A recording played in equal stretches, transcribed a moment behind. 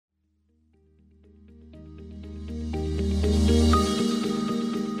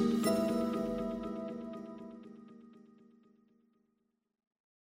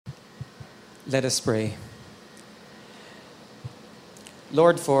Let us pray.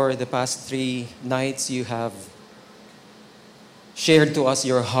 Lord, for the past 3 nights, you have shared to us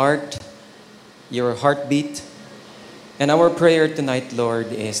your heart, your heartbeat. And our prayer tonight,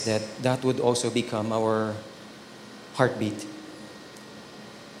 Lord, is that that would also become our heartbeat.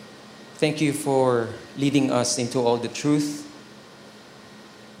 Thank you for leading us into all the truth.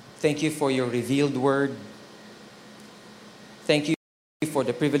 Thank you for your revealed word. Thank you for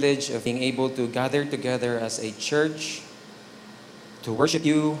the privilege of being able to gather together as a church to worship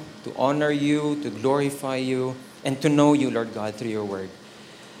you, to honor you, to glorify you, and to know you, Lord God, through your word.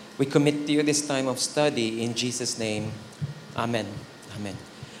 We commit to you this time of study in Jesus' name. Amen. Amen.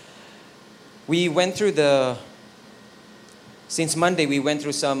 Since Monday, we went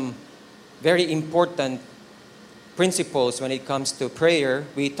through some very important principles when it comes to prayer.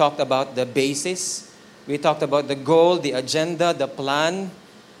 We talked about the basis. We talked about the goal, the agenda, the plan,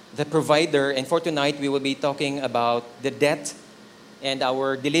 the provider. And for tonight, we will be talking about the debt and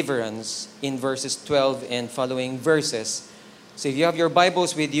our deliverance in verses 12 and following verses. So if you have your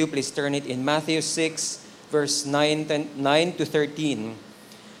Bibles with you, please turn it in Matthew 6, verse 9 to 13.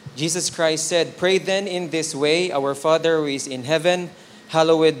 Jesus Christ said, "Pray then in this way, Our Father who is in heaven,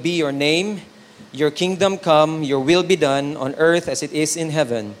 hallowed be your name. Your kingdom come, your will be done on earth as it is in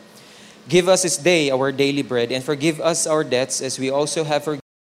heaven. Give us this day our daily bread, and forgive us our debts as we also have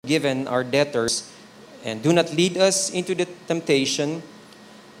forgiven our debtors. And do not lead us into the temptation,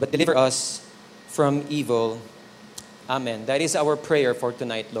 but deliver us from evil." Amen. That is our prayer for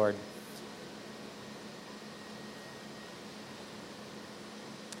tonight, Lord.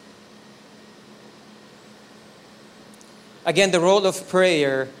 Again, the role of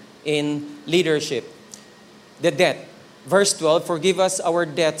prayer in leadership. The debt. Verse 12, "Forgive us our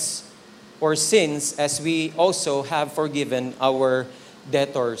debts or sins as we also have forgiven our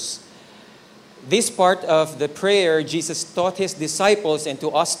debtors." This part of the prayer Jesus taught His disciples and to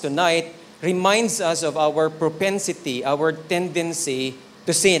us tonight reminds us of our propensity, our tendency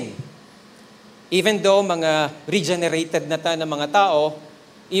to sin. Even though mga regenerated na tayo ng mga tao,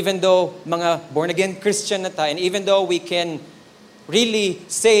 even though mga born-again Christian na tayo, and even though we can really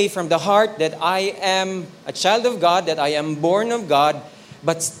say from the heart that I am a child of God, that I am born of God,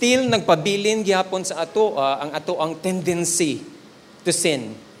 but still nagpabilin gyapon sa ato ang tendency to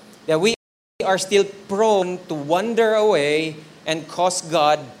sin. That we are still prone to wander away and cause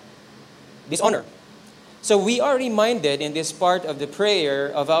God dishonor. So we are reminded in this part of the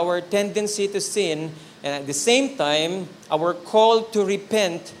prayer of our tendency to sin, and at the same time, our call to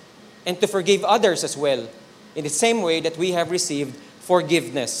repent and to forgive others as well, in the same way that we have received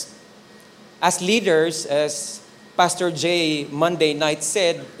forgiveness. As leaders, as Pastor Jay Monday night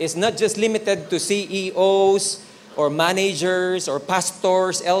said, is not just limited to CEOs or managers or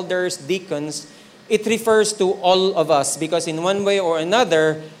pastors, elders, deacons. It refers to all of us because in one way or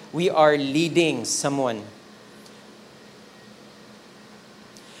another, we are leading someone.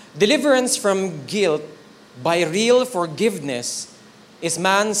 Deliverance from guilt by real forgiveness is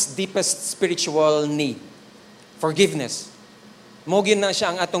man's deepest spiritual need. Forgiveness. Mogin na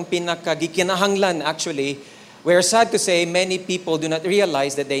siya ang atong pinakagikinahanglan actually. We're sad to say many people do not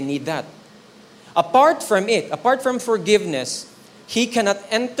realize that they need that. Apart from forgiveness, he cannot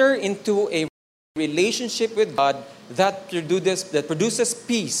enter into a relationship with God that produces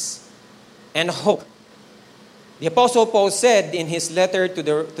peace and hope. The Apostle Paul said in his letter to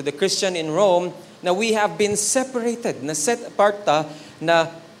the Christian in Rome na we have been separated, na set apart na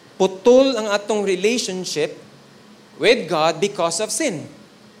putol ang atong relationship with God because of sin.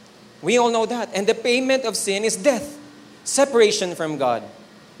 We all know that. And the payment of sin is death. Separation from God.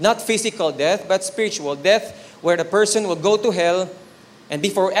 Not physical death, but spiritual death, where the person will go to hell and be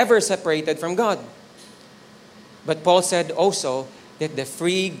forever separated from God. But Paul said also that the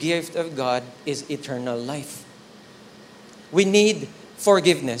free gift of God is eternal life. We need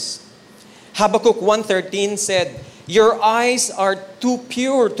forgiveness. Habakkuk 1:13 said, "Your eyes are too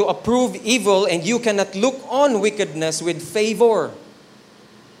pure to approve evil, and you cannot look on wickedness with favor."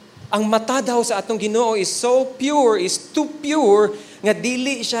 Ang mata daw sa atong Ginoo is so pure, is too pure, nga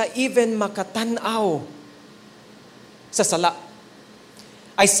dili siya even makatanaw sa sala.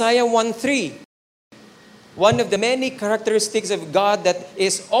 Isaiah 1:3, one of the many characteristics of God that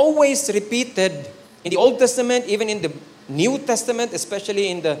is always repeated in the Old Testament, even in the New Testament, especially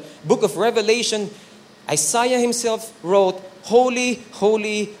in the book of Revelation, Isaiah himself wrote, "Holy,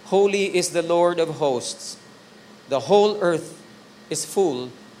 holy, holy is the Lord of hosts. The whole earth is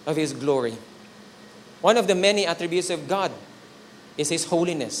full of His glory." One of the many attributes of God is His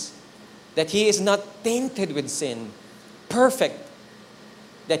holiness, that He is not tainted with sin, perfect,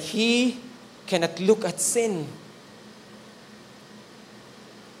 that He cannot look at sin.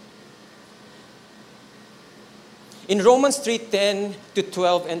 In Romans 3:10 to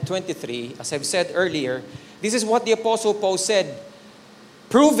 12 and 23, as I've said earlier, this is what the Apostle Paul said,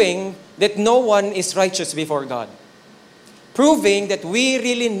 proving that no one is righteous before God. Proving that we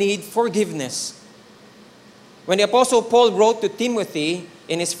really need forgiveness. When the Apostle Paul wrote to Timothy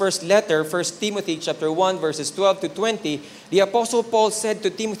in his first letter, 1 Timothy chapter 1, verses 12 to 20, the Apostle Paul said to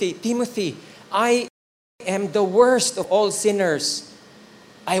Timothy, Timothy, I am the worst of all sinners.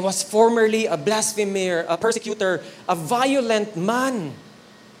 I was formerly a blasphemer, a persecutor, a violent man.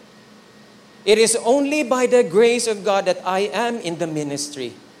 It is only by the grace of God that I am in the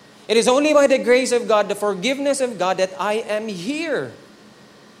ministry. It is only by the grace of God, the forgiveness of God, that I am here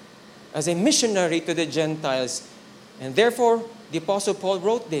as a missionary to the Gentiles. And therefore, the Apostle Paul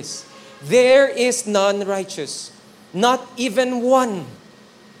wrote this, there is none righteous, not even one.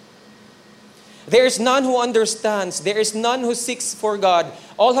 There is none who understands. There is none who seeks for God.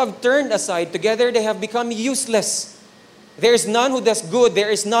 All have turned aside. Together they have become useless. There is none who does good. There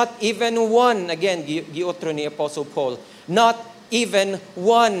is not even one. Again, giotro ni Apostle Paul. Not even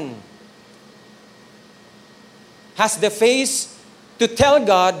one has the face to tell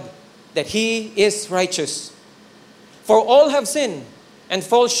God that He is righteous. For all have sinned and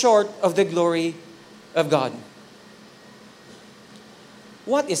fall short of the glory of God.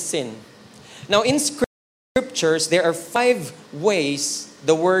 What is sin? Now, in scriptures, there are 5 ways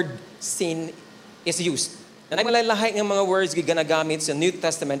the word sin is used. And ay malalahay ng mga words ginagamit sa New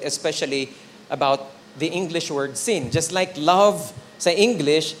Testament, especially about the English word sin. Just like love sa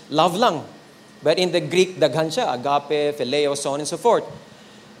English, love lang. But in the Greek, daghan siya, agape, phileo, so on and so forth.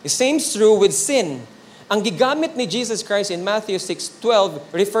 The same is true with sin. Ang gigamit ni Jesus Christ in Matthew 6:12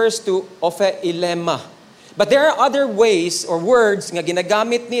 refers to opheilema. But there are other ways or words nga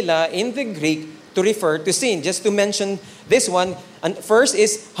ginagamit nila in the Greek to refer to sin. Just to mention this one, and first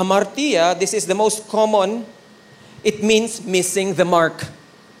is hamartia. This is the most common. It means missing the mark.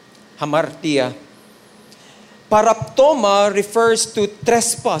 Hamartia. Paraptoma refers to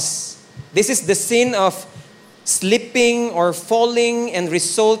trespass. This is the sin of slipping or falling and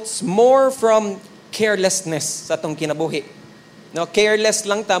results more from carelessness sa atong kinabuhi. No, careless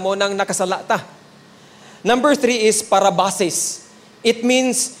lang ta mo nang nakasala ta. Number 3 is parabasis. It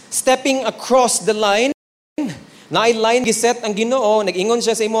means stepping across the line. Na ay line giset ang Ginoo, nag-ingon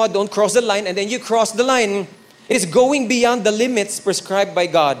siya sa imo, don't cross the line, and then you cross the line. It is going beyond the limits prescribed by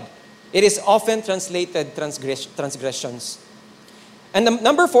God. It is often translated transgressions. And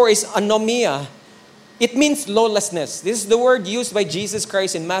number 4 is anomia. It means lawlessness. This is the word used by Jesus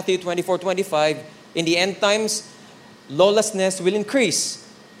Christ in Matthew 24:25. In the end times, lawlessness will increase.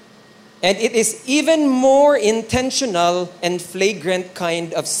 And it is even more intentional and flagrant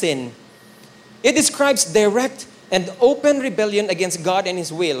kind of sin. It describes direct and open rebellion against God and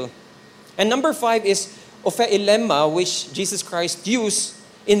His will. And number 5 is opheilema, which Jesus Christ used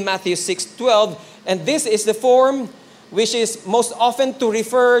in Matthew 6:12. And this is the form which is most often to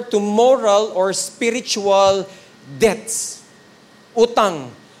refer to moral or spiritual debts.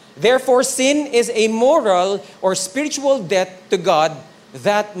 Utang. Therefore, sin is a moral or spiritual debt to God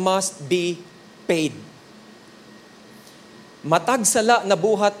that must be paid. Matag sala na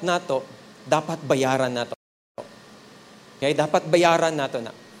buhat nato, dapat bayaran nato. Okay, dapat bayaran nato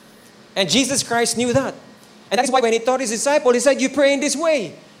na. And Jesus Christ knew that. And that is why when He taught His disciples, He said, you pray in this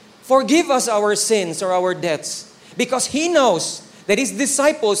way. Forgive us our sins or our debts. Because He knows that His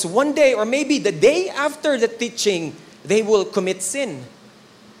disciples one day or maybe the day after the teaching, they will commit sin.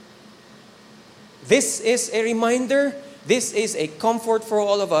 This is a reminder. This is a comfort for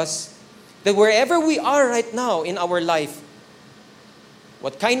all of us that wherever we are right now in our life,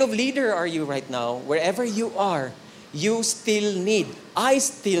 what kind of leader are you right now? Wherever you are, you still need, I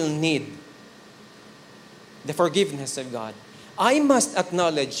still need the forgiveness of God. I must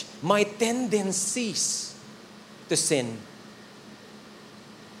acknowledge my tendencies to sin.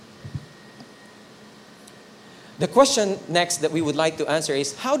 The question next that we would like to answer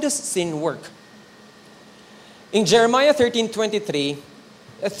is, how does sin work? In Jeremiah 13:23,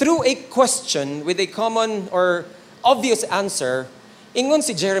 through a question with a common or obvious answer, ingon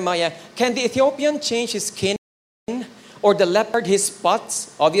si Jeremiah, can the Ethiopian change his skin or the leopard his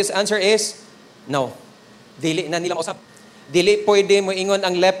spots? Obvious answer is, no. Dili na nila usap. Dili pwede mo ingon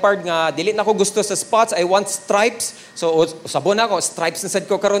ang leopard nga, dili na ko gusto sa spots, I want stripes. So, sabon ako, stripes na sad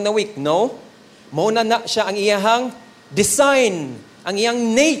ko karon na week. No. Mauna na siya ang iyahang design, ang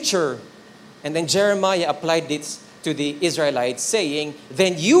iyang nature. And then Jeremiah applied this to the Israelites, saying,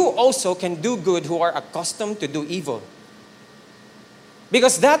 then you also can do good who are accustomed to do evil.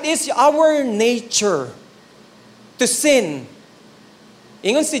 Because that is our nature, to sin.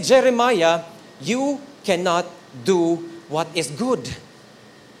 Ingon si Jeremiah, you cannot do what is good.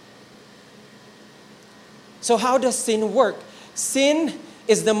 So how does sin work? Sin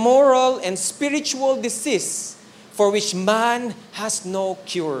is the moral and spiritual disease for which man has no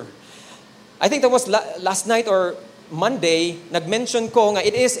cure. I think that was last night or Monday, nag-mention ko nga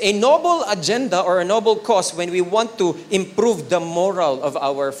it is a noble agenda or a noble cause when we want to improve the moral of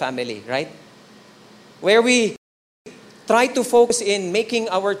our family, right? Where we try to focus in making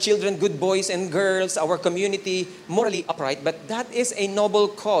our children good boys and girls, our community morally upright, but that is a noble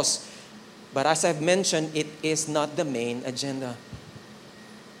cause. But as I've mentioned, it is not the main agenda.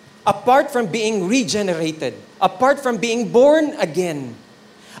 Apart from being regenerated, apart from being born again,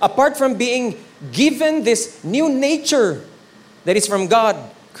 apart from being given this new nature that is from God,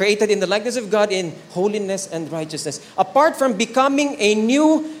 created in the likeness of God in holiness and righteousness, apart from becoming a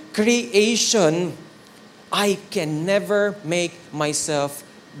new creation, I can never make myself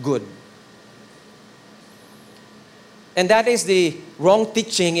good. And that is the wrong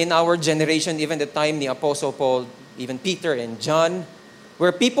teaching in our generation, even the time the Apostle Paul, even Peter and John,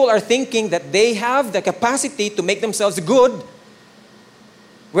 where people are thinking that they have the capacity to make themselves good,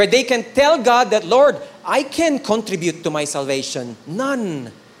 where they can tell God that, Lord, I can contribute to my salvation.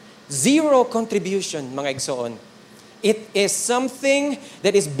 None. Zero contribution, mga igsoon. It is something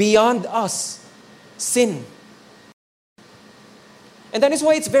that is beyond us. Sin. And that is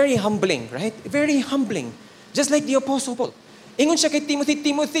why it's very humbling, right? Very humbling. Just like the Apostle Paul. Ingon siya kay Timothy,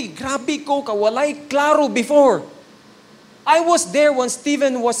 Timothy, grabe ko, kawalay klaro before. I was there when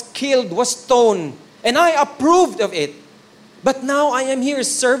Stephen was killed, was stoned, and I approved of it. But now I am here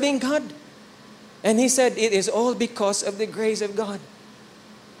serving God. And he said, it is all because of the grace of God.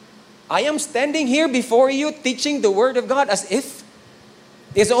 I am standing here before you teaching the Word of God as if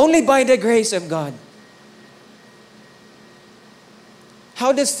it's only by the grace of God.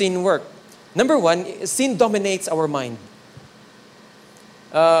 How does sin work? Number one, sin dominates our mind.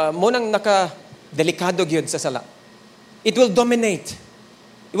 Munang naka-delikado gyud sa sala. It will dominate.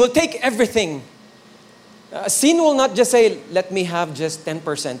 It will take everything. Sin will not just say, let me have just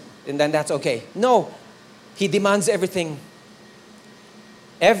 10%, and then that's okay. No, he demands everything.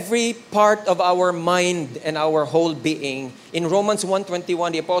 Every part of our mind and our whole being. In Romans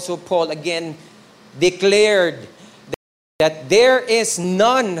 1:21, the Apostle Paul again declared that there is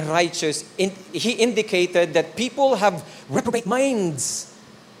none righteous. He indicated that people have reprobate minds,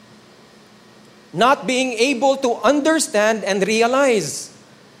 not being able to understand and realize,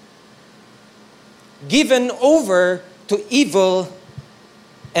 given over to evil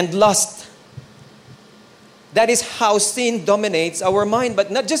and lust. That is how sin dominates our mind,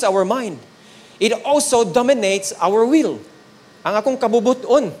 but not just our mind. It also dominates our will. Ang akong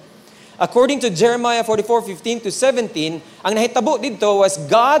kabubuton. According to Jeremiah 44:15-17, ang nahitabo dito was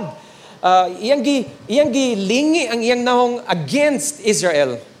God, iyang gilingi ang iyang nahong against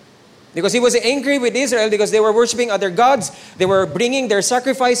Israel. Because he was angry with Israel because they were worshiping other gods. They were bringing their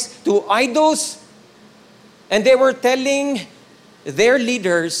sacrifice to idols. And they were telling their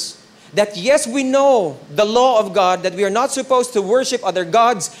leaders that yes, we know the law of God, that we are not supposed to worship other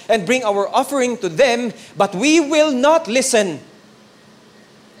gods and bring our offering to them, but we will not listen.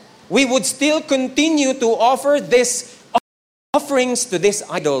 We would still continue to offer these offerings to these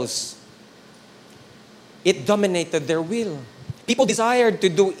idols. It dominated their will. People desired to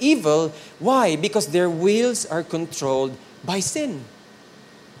do evil. Why? Because their wills are controlled by sin.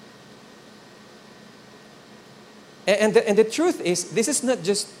 And the truth is, this is not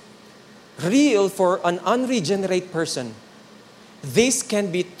just real for an unregenerate person. This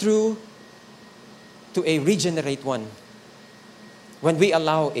can be true to a regenerate one when we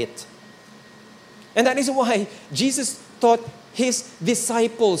allow it. And that is why Jesus taught his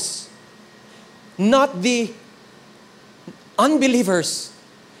disciples, not the unbelievers.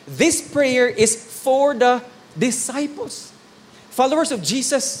 This prayer is for the disciples, followers of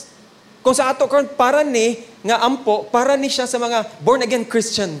Jesus. Kung sa ato karon para ni nga ampo, para ni siya sa mga born again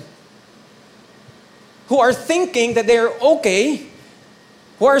Christian who are thinking that they're okay,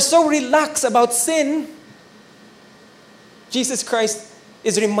 who are so relaxed about sin. Jesus Christ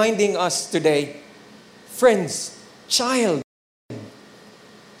is reminding us today, friends, child,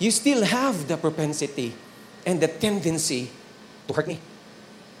 you still have the propensity and the tendency to hurt me.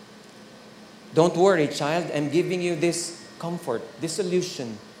 Don't worry, child, I'm giving you this comfort, this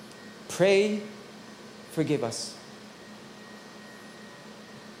solution. Pray, forgive us.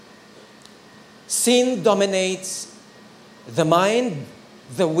 Sin dominates the mind,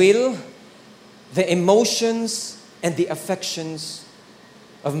 the will, the emotions, and the affections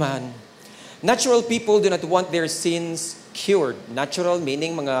of man. Natural people do not want their sins cured. Natural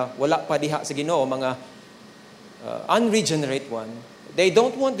meaning mga wala pa diha sa Ginoo, mga unregenerate one. They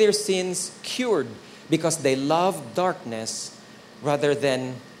don't want their sins cured because they love darkness rather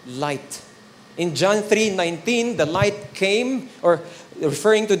than light. In John 3:19, the light came, or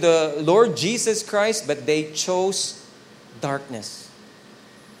referring to the Lord Jesus Christ, but they chose darkness.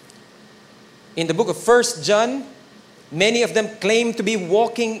 In the book of 1 John, many of them claim to be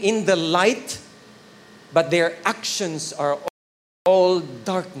walking in the light, but their actions are all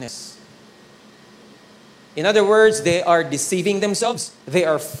darkness. In other words, they are deceiving themselves, they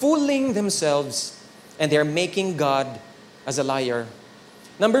are fooling themselves, and they are making God as a liar.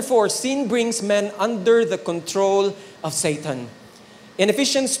 Number 4, sin brings men under the control of Satan. In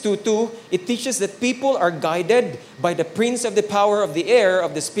Ephesians 2:2, it teaches that people are guided by the prince of the power of the air,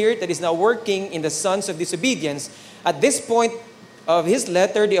 of the spirit that is now working in the sons of disobedience. At this point of his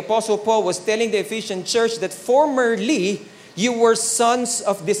letter, the Apostle Paul was telling the Ephesian church that formerly you were sons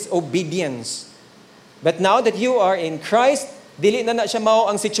of disobedience. But now that you are in Christ, dili na siya mao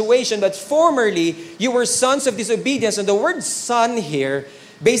ang situation, but formerly you were sons of disobedience. And the word son here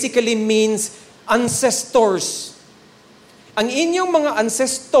basically means ancestors. Ang inyong mga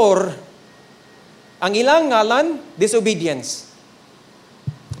ancestor, ang ilang ngalan, disobedience.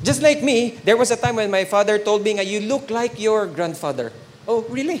 Just like me, there was a time when my father told me, you look like your grandfather. Oh,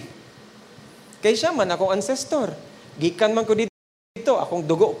 really? Kaya siya man akong ancestor. Gikan man ko dito, akong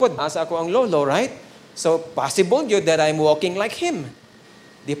dugo po, asa ako ang lolo, right? So, possible yun that I'm walking like him.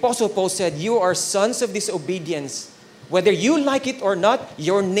 The Apostle Paul said, you are sons of disobedience. Whether you like it or not,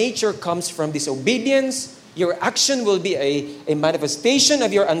 your nature comes from disobedience. Your action will be a manifestation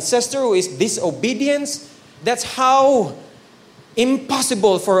of your ancestor who is disobedience. That's how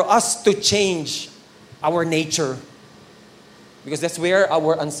impossible for us to change our nature. Because that's where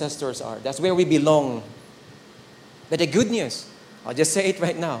our ancestors are. That's where we belong. But the good news, I'll just say it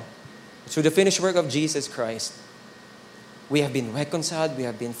right now. Through the finished work of Jesus Christ, we have been reconciled, we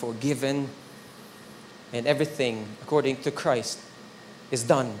have been forgiven, and everything according to Christ is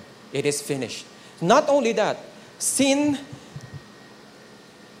done. It is finished. Not only that, sin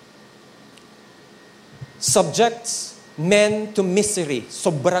subjects men to misery.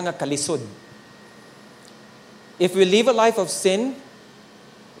 Sobrang nga kalisod. If we live a life of sin,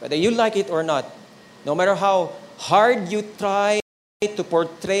 whether you like it or not, no matter how hard you try to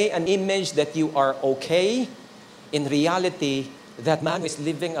portray an image that you are okay, in reality, that man who is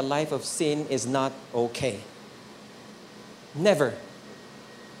living a life of sin is not okay. Never.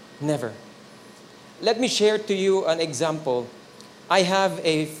 Never. Let me share to you an example. I have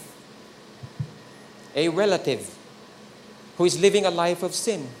a relative who is living a life of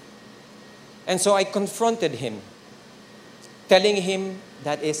sin. And so I confronted him, telling him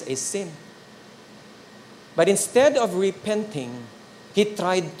that is a sin. But instead of repenting, he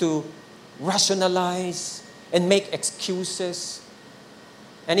tried to rationalize and make excuses,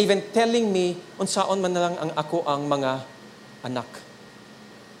 and even telling me, unsaon man na lang ang ako ang mga anak.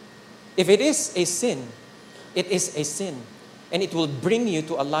 If it is a sin, it is a sin. And it will bring you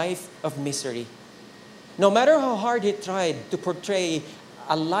to a life of misery. No matter how hard he tried to portray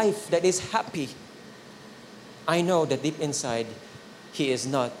a life that is happy, I know that deep inside, he is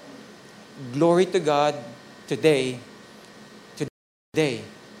not. Glory to God, today, he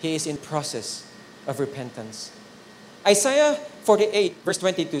is in process of repentance. Isaiah 48 verse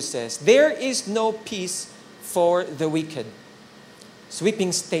 22 says, there is no peace for the wicked.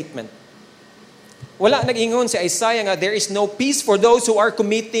 Sweeping statement. Wala nag-ingon si Isaiah nga, there is no peace for those who are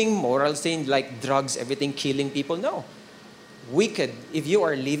committing moral sin like drugs, everything, killing people. No. Wicked. If you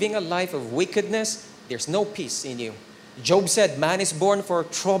are living a life of wickedness, there's no peace in you. Job said, man is born for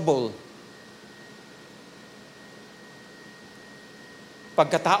trouble.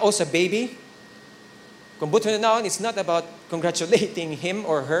 Pagkatao sa baby, kung buto na naon, it's not about congratulating him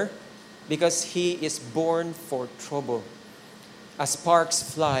or her because he is born for trouble. As sparks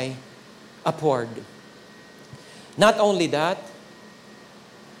fly upward. Not only that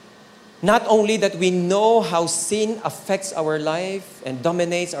we know how sin affects our life and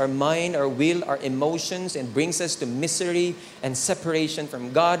dominates our mind, our will, our emotions, and brings us to misery and separation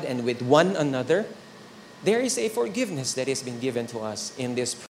from God and with one another, there is a forgiveness that has been given to us in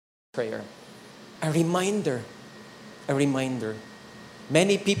this prayer. A reminder.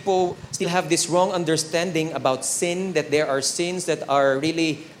 Many people still have this wrong understanding about sin, that there are sins that are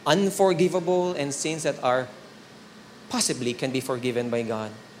really unforgivable and sins that are possibly can be forgiven by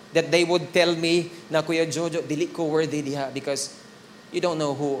God. That they would tell me, na Kuya Jojo, dili ko worthy diha because you don't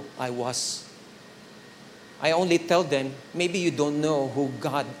know who I was. I only tell them, maybe you don't know who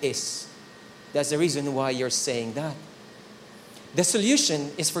God is. That's the reason why you're saying that. The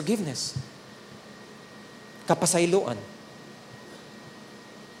solution is forgiveness. Kapasayloan.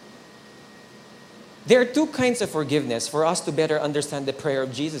 There are two kinds of forgiveness for us to better understand the prayer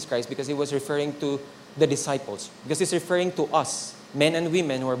of Jesus Christ, because he was referring to the disciples. Because he's referring to us, men and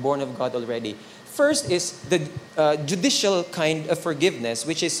women who are born of God already. First is the judicial kind of forgiveness,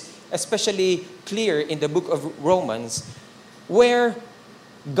 which is especially clear in the book of Romans, where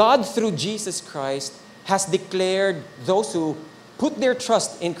God, through Jesus Christ, has declared those who put their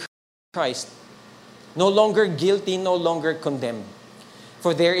trust in Christ no longer guilty, no longer condemned.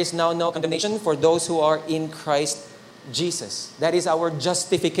 For there is now no condemnation for those who are in Christ Jesus. That is our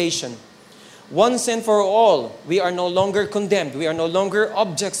justification. Once and for all, we are no longer condemned. We are no longer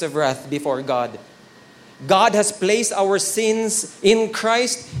objects of wrath before God. God has placed our sins in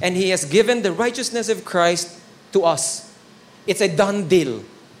Christ, and He has given the righteousness of Christ to us. It's a done deal.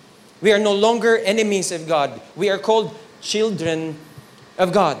 We are no longer enemies of God. We are called children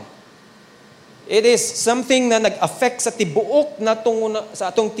of God. It is something na nag-affect sa tibuok na sa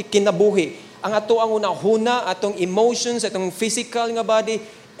atong kinabuhi. Ang ato ang unahuna, atong emotions, atong physical nga body,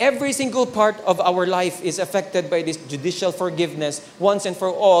 every single part of our life is affected by this judicial forgiveness once and for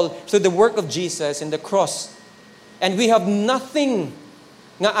all through the work of Jesus in the cross. And we have nothing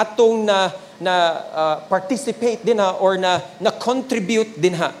nga atong participate din ha, or na contribute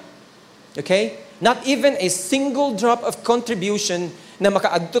din ha. Okay? Not even a single drop of contribution na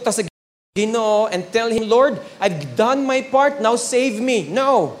makaadto ta sa Ginoo and tell Him, Lord, I've done my part, now save me.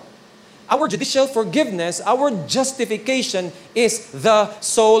 No. Our judicial forgiveness, our justification is the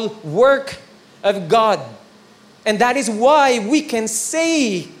sole work of God. And that is why we can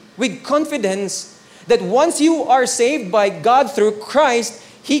say with confidence that once you are saved by God through Christ,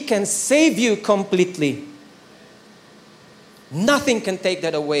 He can save you completely. Nothing can take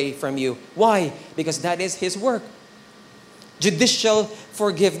that away from you. Why? Because that is His work. Judicial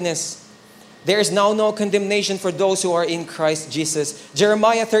forgiveness. There is now no condemnation for those who are in Christ Jesus.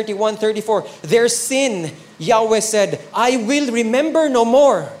 Jeremiah 31:34. Their sin, Yahweh said, I will remember no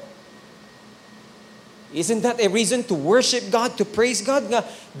more. Isn't that a reason to worship God, to praise God? Nga,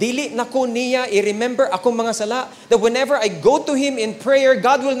 dili nako niya i-remember akong mga sala. That whenever I go to Him in prayer,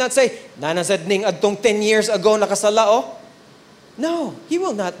 God will not say, nanasad ning adtong 10 years ago nakasala oh. No, He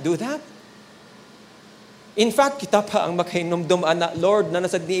will not do that. In fact, kita pa ang makahinumdum anak, Lord,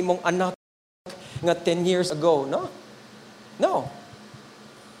 nanasad ni imong anak nga 10 years ago. No. No.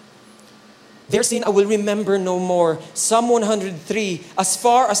 Their sin I will remember no more. Psalm 103, as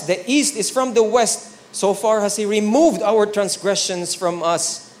far as the east is from the west, so far has He removed our transgressions from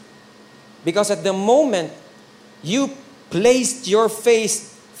us. Because at the moment you placed your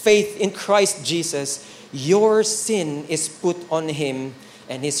faith in Christ Jesus, your sin is put on Him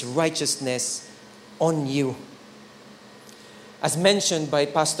and His righteousness on you. As mentioned by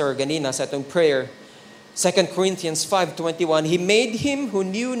Pastor Ganina sa itong prayer, 2 Corinthians 5:21, He made Him who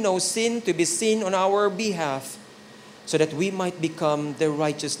knew no sin to be sin on our behalf, so that we might become the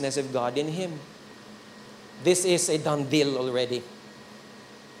righteousness of God in Him. This is a done deal already.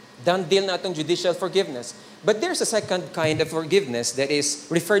 Done deal na itong judicial forgiveness. But there's a second kind of forgiveness that is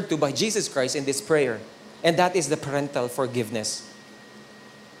referred to by Jesus Christ in this prayer, and that is the parental forgiveness.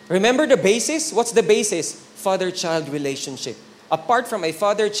 Remember the basis? What's the basis? Father-child relationship. Apart from a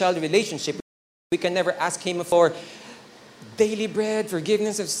father-child relationship, we can never ask Him for daily bread,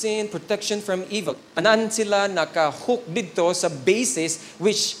 forgiveness of sin, protection from evil. Anan sila nakahook dito sa basis,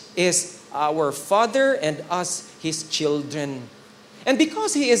 which is our Father and us, His children. And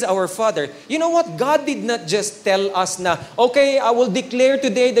because He is our Father, you know what? God did not just tell us na, okay, I will declare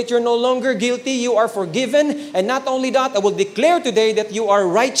today that you're no longer guilty, you are forgiven. And not only that, I will declare today that you are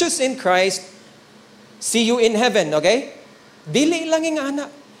righteous in Christ. See you in heaven, okay? Dili lang yung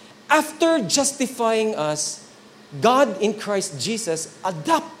anak. After justifying us, God in Christ Jesus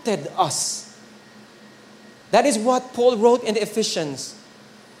adopted us. That is what Paul wrote in Ephesians.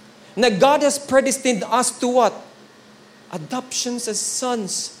 Na God has predestined us to what? Adoptions as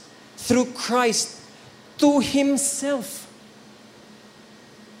sons through Christ to Himself.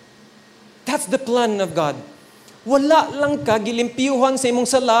 That's the plan of God. Wala lang ka gilimpiyuhan sa imong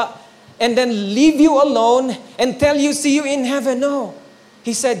sala and then leave you alone and tell you, see you in heaven. No.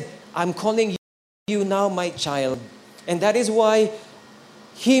 He said, I'm calling you now my child. And that is why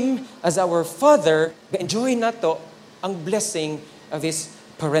Him as our Father, enjoy nato ang blessing of His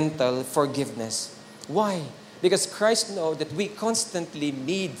parental forgiveness. Why? Because Christ knows that we constantly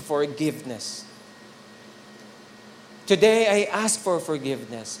need forgiveness. Today, I ask for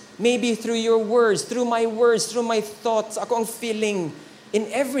forgiveness. Maybe through your words, through my thoughts, ako ang feeling. In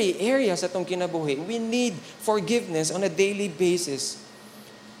every area sa itong kinabuhi, we need forgiveness on a daily basis.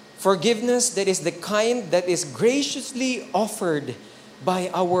 Forgiveness that is the kind that is graciously offered by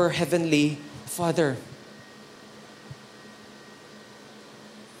our Heavenly Father.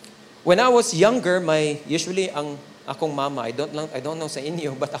 When I was younger, usually ang akong mama, I don't know sa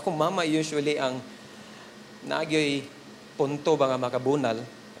inyo, but akong mama usually ang nagyoy punto ba nga makabunal.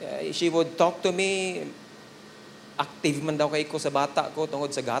 She would talk to me, active man daw kay ko sa bata ko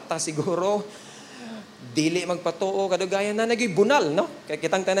tungod sa gata siguro. Dili magpatuo kadugayan na nagyoy bunal, no? Kay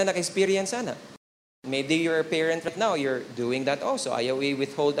kitang tanan naka-experience ana. Maybe you're a parent right now, you're doing that also. Ayaw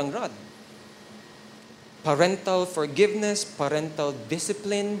i-withhold ang rod. Parental forgiveness, parental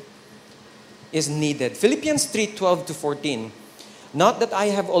discipline is needed. Philippians 3:12-14. Not that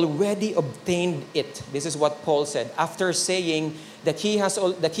I have already obtained it. This is what Paul said. After saying that he has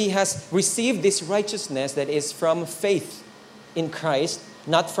received this righteousness that is from faith in Christ,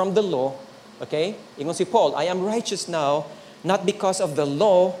 not from the law. Okay? Ingon si Paul, I am righteous now, not because of the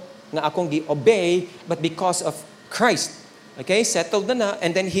law na akong gi-obey, but because of Christ. Okay? Settled na.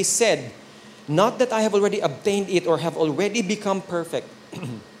 And then he said, not that I have already obtained it or have already become perfect,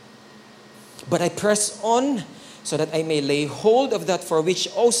 but I press on so that I may lay hold of that for which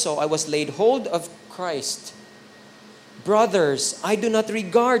also I was laid hold of Christ. Brothers, I do not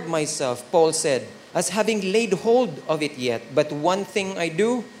regard myself, Paul said, as having laid hold of it yet. But one thing I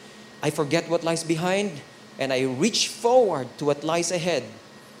do, I forget what lies behind, and I reach forward to what lies ahead.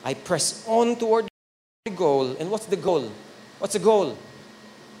 I press on toward the goal. And what's the goal? What's the goal?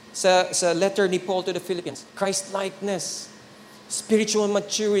 Sa letter ni Paul to the Philippians, Christ-likeness, spiritual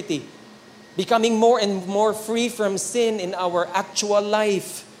maturity, becoming more and more free from sin in our actual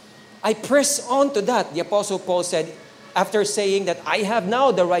life. I press on to that. The Apostle Paul said, after saying that I have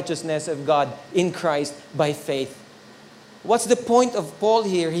now the righteousness of God in Christ by faith. What's the point of Paul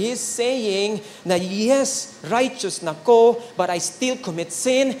here? He is saying na yes, righteous na ko, but I still commit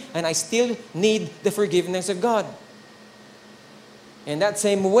sin and I still need the forgiveness of God. In that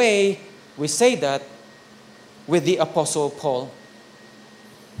same way, we say that with the Apostle Paul.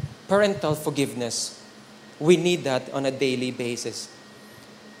 Parental forgiveness. We need that on a daily basis.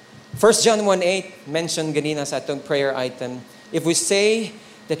 1 John 1:8 mentioned ganina sa atong prayer item. If we say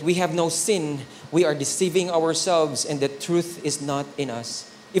that we have no sin, we are deceiving ourselves and the truth is not in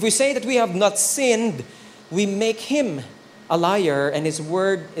us. If we say that we have not sinned, we make him a liar and his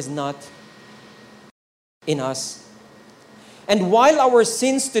word is not in us. And while our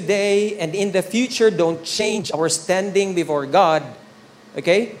sins today and in the future don't change our standing before God,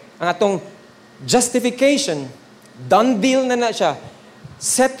 okay? Ang atong justification, done deal na siya,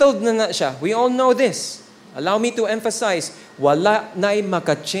 settled na siya. We all know this. Allow me to emphasize, wala na'y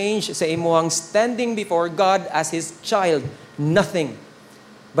maka-change sa imuhang standing before God as His child. Nothing.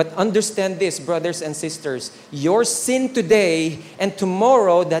 But understand this, brothers and sisters, your sin today and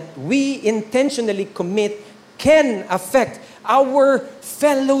tomorrow that we intentionally commit can affect our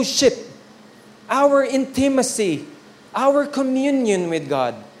fellowship, our intimacy, our communion with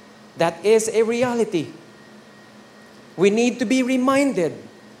God. That is a reality. We need to be reminded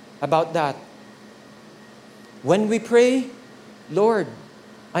about that. When we pray, Lord,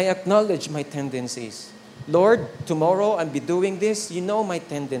 I acknowledge my tendencies. Lord, tomorrow I'll be doing this. You know my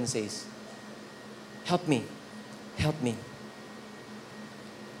tendencies. Help me. Help me.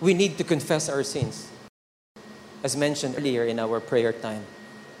 We need to confess our sins. As mentioned earlier in our prayer time,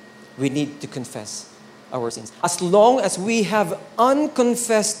 we need to confess our sins. As long as we have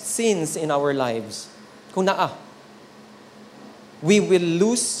unconfessed sins in our lives, kung we will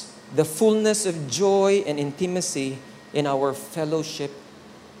lose the fullness of joy and intimacy in our fellowship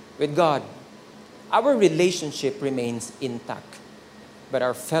with God. Our relationship remains intact, but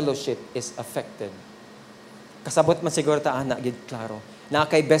our fellowship is affected. Kasabot man siguro ta ana gid klaro. Na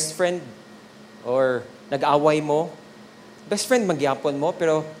kay best friend or nag-away mo, best friend magyapon mo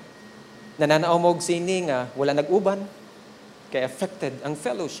pero nananaw mo og sini nga wala nag-uban kay affected ang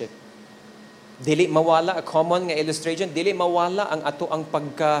fellowship. Dili mawala, a common nga illustration, dili mawala ang ato ang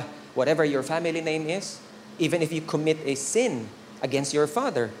pagka whatever your family name is, even if you commit a sin against your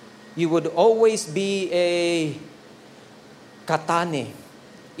father, you would always be a katane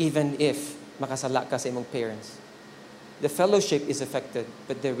even if makasala ka sa imong parents. The fellowship is affected,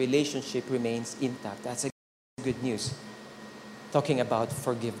 but the relationship remains intact. That's a good news. Talking about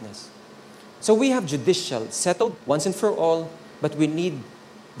forgiveness. So we have judicial, settled once and for all, but we need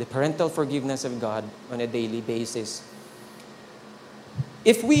the parental forgiveness of God on a daily basis.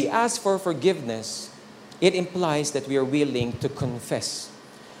 If we ask for forgiveness, It implies that we are willing to confess.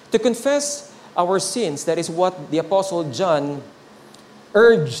 To confess our sins, that is what the Apostle John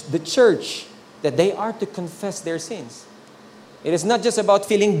urged the church, that they are to confess their sins. It is not just about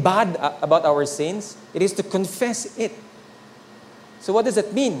feeling bad about our sins, it is to confess it. So what does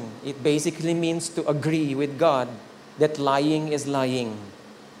that mean? It basically means to agree with God that lying is lying,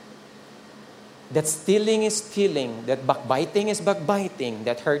 that stealing is stealing, that backbiting is backbiting,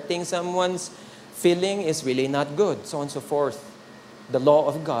 that hurting someone's feeling is really not good, so on and so forth. The law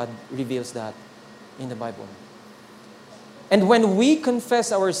of God reveals that in the Bible. And when we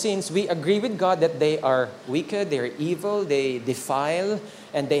confess our sins, we agree with God that they are wicked, they are evil, they defile,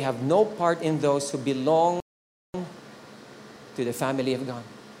 and they have no part in those who belong to the family of God.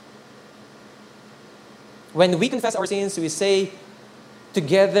 When we confess our sins, we say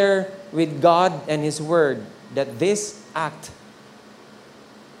together with God and His Word that this act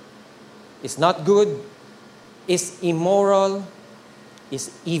is not good, is immoral,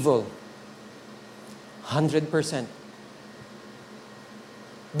 is evil. 100%.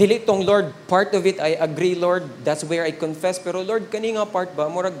 Dili tong, Lord, part of it I agree, Lord, that's where I confess, pero Lord, kani nga part ba,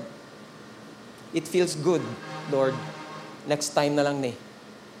 murag, it feels good, Lord, next time na lang ni.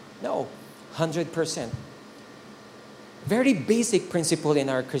 No, 100%. Very basic principle in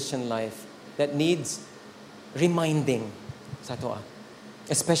our Christian life that needs reminding sa toa.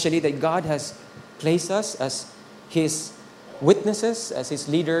 Especially that God has placed us as His witnesses, as His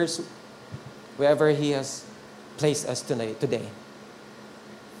leaders, wherever He has placed us today.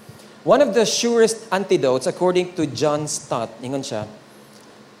 One of the surest antidotes, according to John Stott, ingon siya,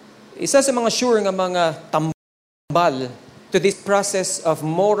 isa sa mga sure nga mga tambal to this process of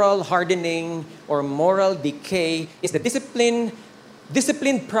moral hardening or moral decay is the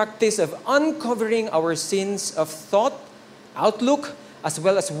disciplined practice of uncovering our sins of thought, outlook, as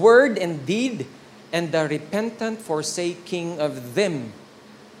well as word and deed, and the repentant forsaking of them.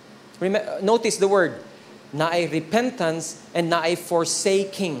 Notice the word, naay repentance and naay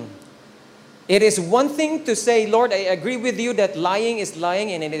forsaking. It is one thing to say, Lord, I agree with you that lying is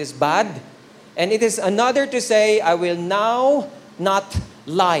lying and it is bad. And it is another to say, I will now not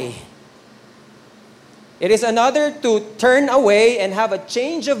lie. It is another to turn away and have a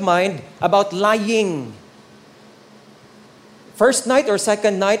change of mind about lying. First night or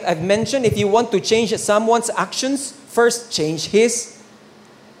second night, I've mentioned if you want to change someone's actions, first change his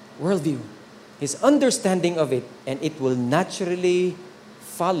worldview, his understanding of it, and it will naturally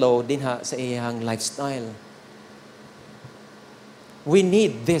follow din ha sa iyang lifestyle. We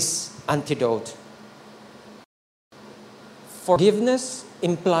need this antidote. Forgiveness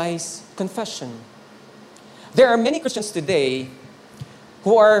implies confession. There are many Christians today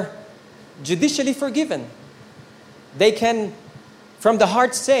who are judicially forgiven. They can, from the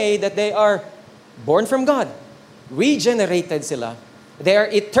heart, say that they are born from God, regenerated sila. They are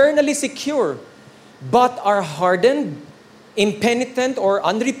eternally secure, but are hardened, impenitent or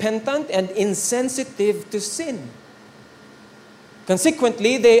unrepentant, and insensitive to sin.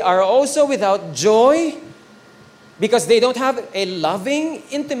 Consequently, they are also without joy because they don't have a loving,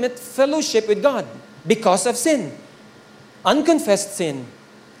 intimate fellowship with God because of sin, unconfessed sin.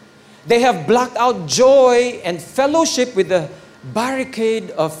 They have blocked out joy and fellowship with the barricade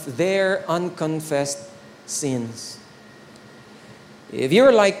of their unconfessed sins. If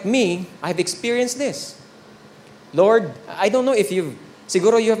you're like me, I've experienced this. Lord, I don't know if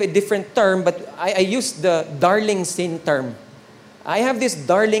siguro you have a different term, but I use the darling sin term. I have this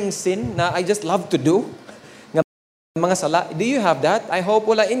darling sin na I just love to do. Nga mga sala. Do you have that? I hope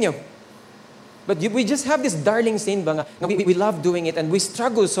wala inyo. But we just have this darling sin ba nga we love doing it and we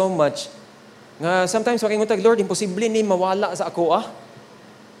struggle so much. Nga sometimes makingutag, Lord, imposible ni mawala sa ako ah.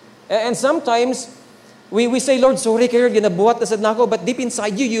 And sometimes we say, Lord, sorry kayo, ginabuhat na sad nako, but deep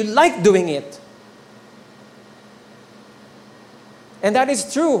inside you like doing it. And that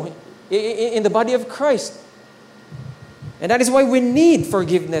is true in the body of Christ. And that is why we need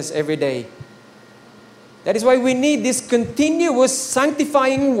forgiveness every day. That is why we need this continuous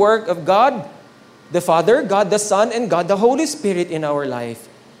sanctifying work of God the Father, God the Son, and God the Holy Spirit in our life.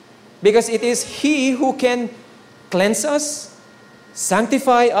 Because it is He who can cleanse us,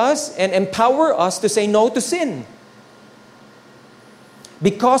 sanctify us, and empower us to say no to sin.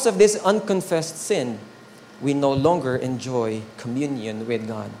 Because of this unconfessed sin, we no longer enjoy communion with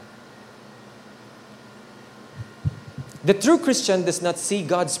God. The true Christian does not see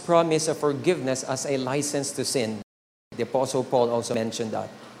God's promise of forgiveness as a license to sin. The Apostle Paul also mentioned that.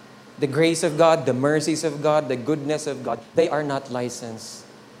 The grace of God, the mercies of God, the goodness of God, they are not licensed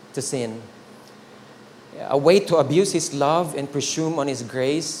to sin. A way to abuse His love and presume on His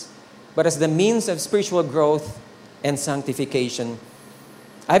grace but as the means of spiritual growth and sanctification.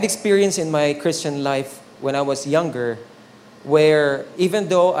 I've experienced in my Christian life when I was younger, where even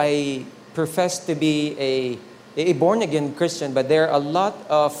though I profess to be a born-again Christian, but there are a lot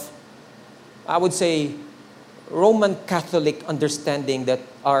of, I would say, Roman Catholic understanding that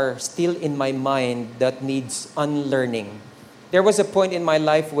are still in my mind that needs unlearning. There was a point in my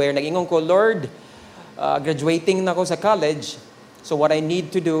life where nag-ingon ko, Lord, graduating na ako sa college, so what I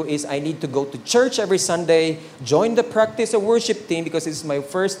need to do is I need to go to church every Sunday, join the practice of worship team because it's my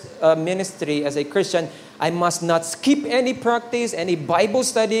first ministry as a Christian. I must not skip any practice, any Bible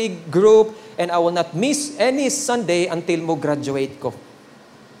study group, and I will not miss any Sunday until mo graduate ko.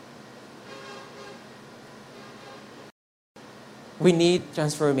 We need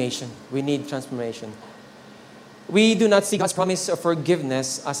transformation. We need transformation. We do not see God's promise of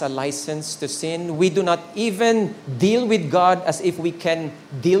forgiveness as a license to sin. We do not even deal with God as if we can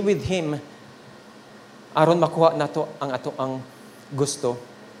deal with Him aron makuha nato ang ato ang gusto.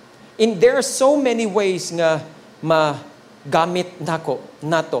 There are so many ways nga magamit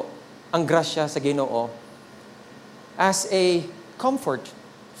nato ang grasya sa Ginoo as a comfort,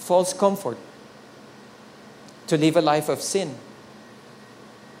 false comfort, to live a life of sin.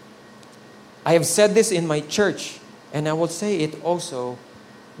 I have said this in my church, and I will say it also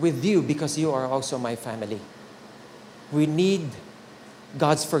with you because you are also my family. We need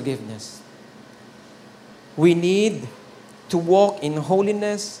God's forgiveness. We need to walk in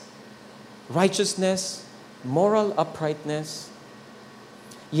holiness, righteousness, moral uprightness.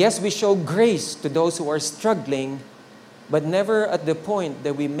 Yes, we show grace to those who are struggling, but never at the point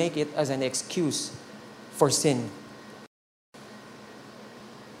that we make it as an excuse for sin.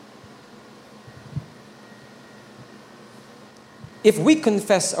 If we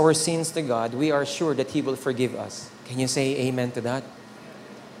confess our sins to God, we are sure that He will forgive us. Can you say amen to that?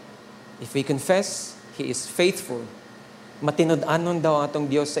 If we confess, He is faithful. Matinud-anon daw atong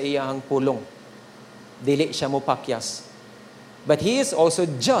Dios sa iyang pulong. Dili siya mo pakyas. But He is also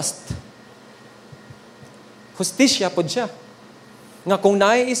just. Hustisya pod siya. Nga kung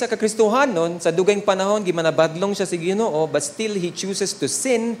naay isa ka Kristohanon, sa dugayng panahon, gimanabadlong siya sa Ginoo, but still He chooses to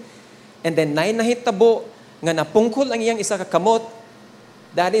sin, and then naay nahitabo, nga napungkol ang iyang isa ka kamot,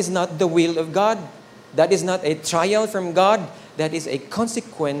 that is not the will of God. That is not a trial from God. That is a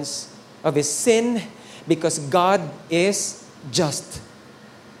consequence of his sin because God is just.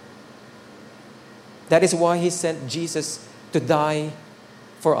 That is why He sent Jesus to die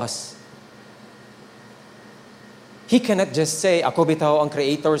for us. He cannot just say, ako bitaw ang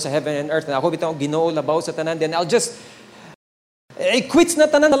creator sa heaven and earth, na ako bitaw ang Ginoo labaw sa tanan, then I'll just, quits na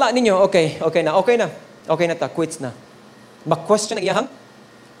tanan nala ninyo. Okay na ta, quits na. Ma-question ang iyahang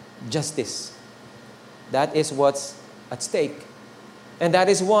justice. That is what's at stake. And that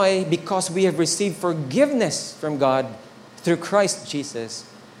is why, because we have received forgiveness from God through Christ Jesus,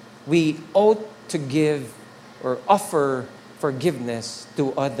 we ought to give or offer forgiveness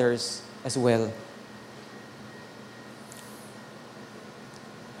to others as well.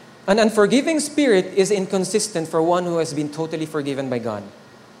 An unforgiving spirit is inconsistent for one who has been totally forgiven by God.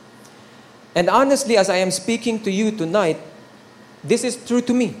 And honestly, as I am speaking to you tonight, this is true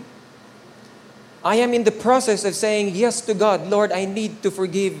to me. I am in the process of saying yes to God. Lord, I need to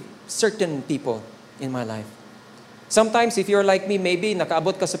forgive certain people in my life. Sometimes, if you're like me, maybe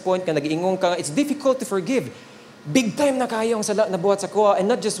nakaabot ka sa point ka, nag-iingong ka, it's difficult to forgive. Big time na kayo ang sala na buhat sa kuha, and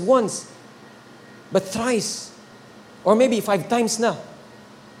not just once, but thrice. Or maybe 5 times na.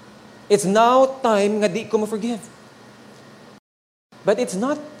 It's now time nga di ko ma-forgive. But it's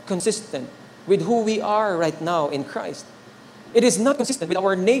not consistent with who we are right now in Christ. It is not consistent with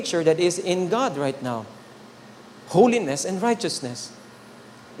our nature that is in God right now. Holiness and righteousness.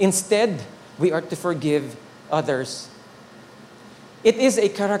 Instead, we are to forgive others. It is a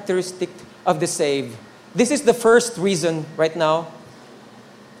characteristic of the saved. This is the first reason right now.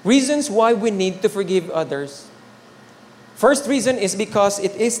 Reasons why we need to forgive others. First reason is because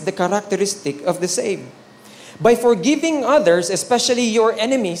it is the characteristic of the saved. By forgiving others, especially your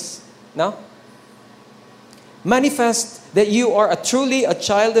enemies, no? Manifest that you are truly a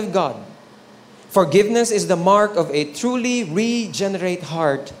child of God. Forgiveness is the mark of a truly regenerate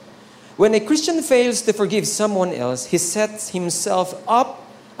heart. When a Christian fails to forgive someone else, he sets himself up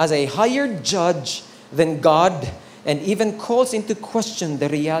as a higher judge than God and even calls into question the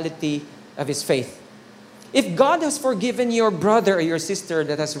reality of his faith. If God has forgiven your brother or your sister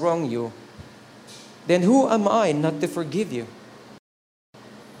that has wronged you, then who am I not to forgive you?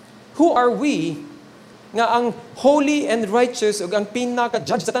 Who are we nga ang holy and righteous ug ang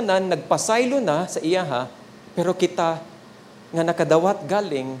pinaka-judge sa tanan nagpasaylo na sa iyaha, pero kita nga nakadawat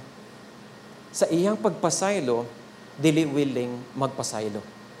galing sa iyang pagpasaylo, dili willing magpasaylo.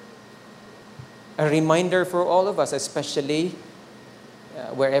 A reminder for all of us, especially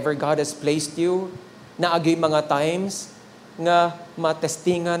wherever God has placed you, na agay mga times nga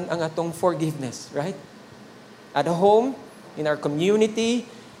matestingan ang atong forgiveness, right? At home, in our community,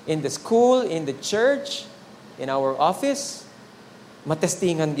 in the school, in the church, in our office,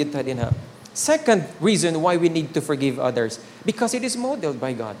 matestingan gid ta din ha. Second reason why we need to forgive others, because it is modeled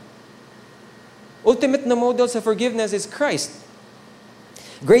by God. Ultimate na model sa forgiveness is Christ.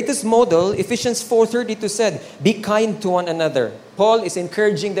 Greatest model, Ephesians 4:32 said, be kind to one another. Paul is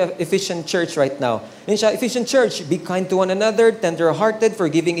encouraging the Ephesian church right now. In siya, Ephesian church, be kind to one another, tender-hearted,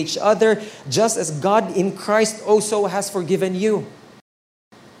 forgiving each other, just as God in Christ also has forgiven you.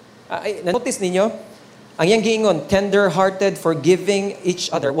 Notice ninyo, ang yang giingon, tender-hearted, forgiving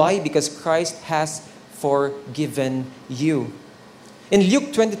each other. Why? Because Christ has forgiven you. In Luke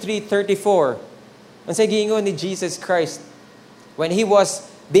 23:34, ang say giingon ni Jesus Christ, when He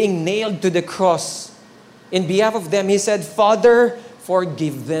was being nailed to the cross, in behalf of them, He said, Father,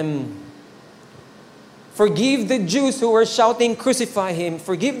 forgive them. Forgive the Jews who were shouting, crucify Him.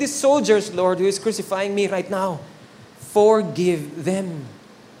 Forgive the soldiers, Lord, who is crucifying me right now. Forgive them.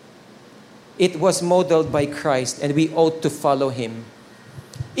 It was modeled by Christ, and we ought to follow Him.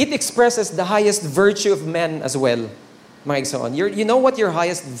 It expresses the highest virtue of men as well. Mga igsoon. You know what your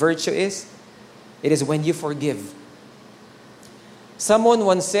highest virtue is? It is when you forgive. Someone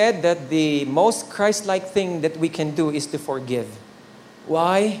once said that the most Christ-like thing that we can do is to forgive.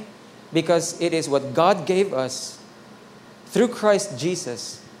 Why? Because it is what God gave us through Christ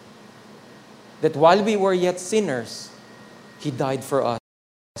Jesus, that while we were yet sinners, He died for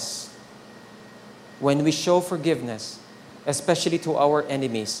us. When we show forgiveness, especially to our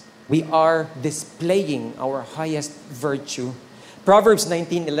enemies, we are displaying our highest virtue. Proverbs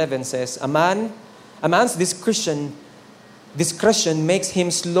 19:11 says, a man's discretion makes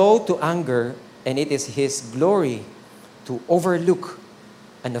him slow to anger, and it is his glory to overlook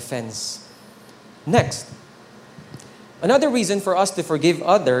an offense. Next, another reason for us to forgive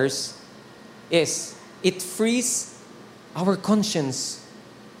others is it frees our conscience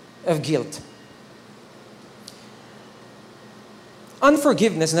of guilt.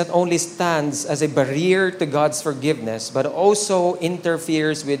 Unforgiveness not only stands as a barrier to God's forgiveness, but also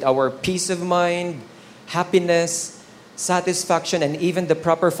interferes with our peace of mind, happiness, satisfaction, and even the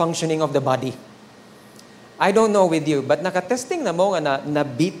proper functioning of the body. I don't know with you, but nakatesting na mo nga na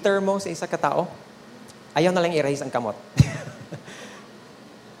bitter mo sa isa ka tao? Ayaw na lang i-raise ang kamot.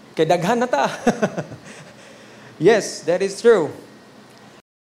 Kay daghan na ta. Yes, that is true.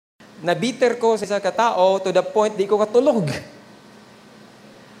 Na bitter ko sa isa ka tao to the point di ko katulog.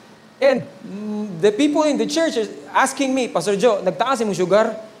 And the people in the church are asking me, Pastor Joe, nagtaas mo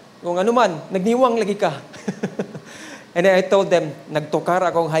sugar? Kung ano man, nagniwang lagi ka. And then I told them, nagtukar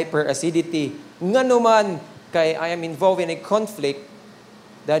akong hyperacidity. Nga naman, kay I am involved in a conflict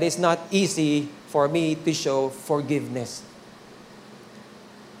that is not easy for me to show forgiveness.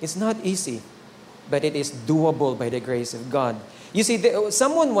 It's not easy, but it is doable by the grace of God. You see,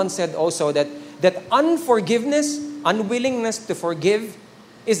 someone once said also that unforgiveness, unwillingness to forgive,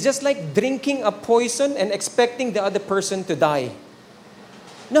 is just like drinking a poison and expecting the other person to die.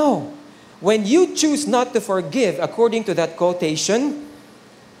 No. When you choose not to forgive, according to that quotation,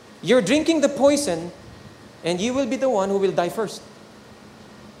 you're drinking the poison and you will be the one who will die first.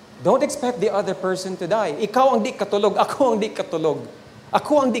 Don't expect the other person to die. Ikaw ang di katulog, ako ang di katulog.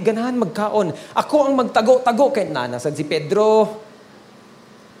 Ako ang di ganahan magkaon. Ako ang magtago-tago kay nanasad si Pedro.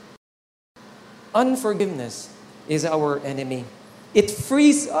 Unforgiveness is our enemy. It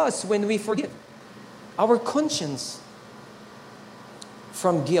frees us when we forgive. Our conscience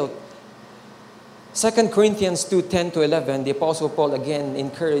from guilt. 2 Corinthians 2:10-11, the Apostle Paul again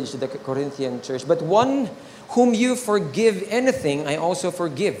encouraged the Corinthian church. But one whom you forgive anything, I also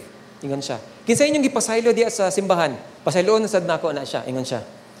forgive. Ingon siya. Kinsa inyong gipasaylo diya sa simbahan? Pasayloon na sad nako na siya. Ingon siya.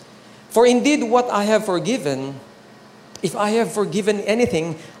 For indeed what I have forgiven, if I have forgiven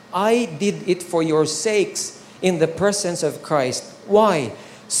anything, I did it for your sakes in the presence of Christ. Why?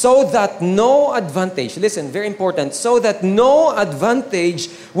 So that no advantage, listen, very important, so that no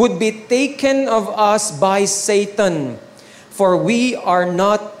advantage would be taken of us by Satan, for we are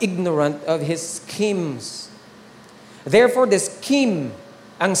not ignorant of his schemes. Therefore, the scheme,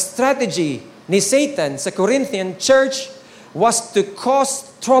 ang strategy ni Satan sa Corinthian church was to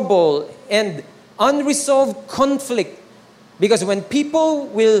cause trouble and unresolved conflict. Because when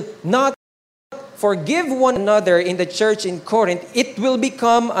people will not forgive one another in the church in Corinth, it will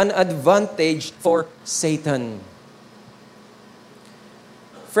become an advantage for Satan.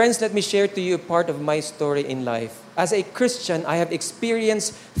 Friends, let me share to you part of my story in life. As a Christian, I have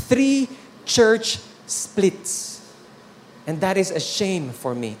experienced 3 church splits. And that is a shame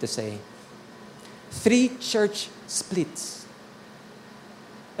for me to say. 3 church splits.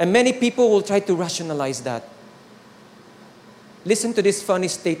 And many people will try to rationalize that. Listen to this funny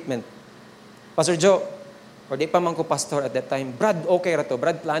statement. Pastor Joe, or di pa man ko pastor at that time, Brad, okay ra to.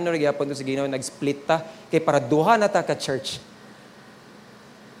 Brad, plano rin yapon to sa Ginoo, nag-split ta, kay para duha na ta ka church.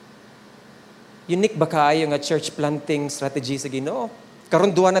 Unique ba kaayo nga church planting strategy sa Ginoo?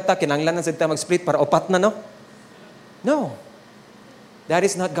 Karon duha na ta, kinahanglan na sa ta mag-split para upat na, no? No. That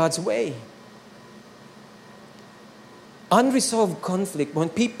is not God's way. Unresolved conflict, when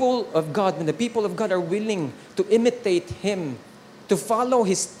the people of God are willing to imitate Him, to follow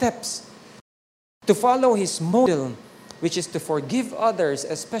His steps, to follow His model, which is to forgive others,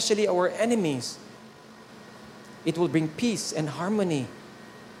 especially our enemies, it will bring peace and harmony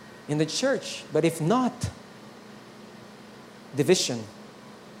in the church. But if not, division.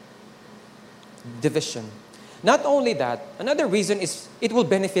 Not only that, another reason is it will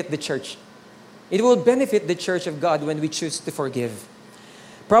benefit the church. It will benefit the church of God when we choose to forgive.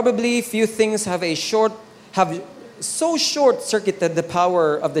 Probably few things have so short-circuited the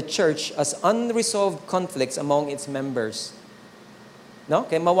power of the church as unresolved conflicts among its members. No?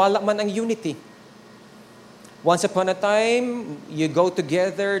 Kaya mawala man ang unity. Once upon a time, you go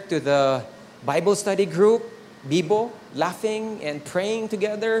together to the Bible study group, Bibo, laughing and praying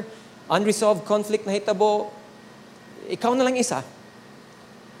together. Unresolved conflict na hitabo, ikaw na lang isa.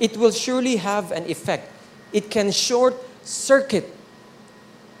 It will surely have an effect. It can short-circuit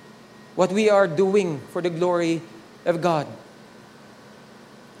what we are doing for the glory of God.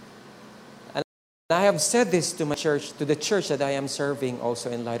 And I have said this to my church, to the church that I am serving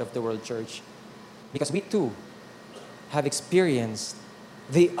also in Light of the World Church, because we too have experienced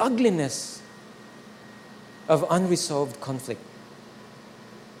the ugliness of unresolved conflict.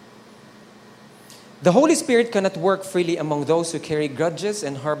 The Holy Spirit cannot work freely among those who carry grudges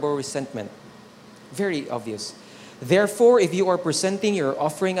and harbor resentment. Very obvious. Therefore, if you are presenting your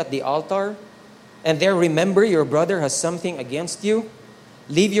offering at the altar, and there remember your brother has something against you,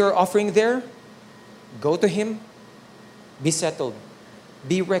 leave your offering there, go to him, be settled,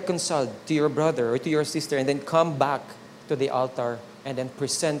 be reconciled to your brother or to your sister, and then come back to the altar and then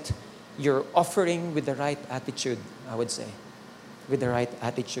present your offering with the right attitude, I would say. With the right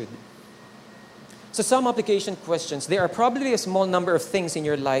attitude. So some application questions. There are probably a small number of things in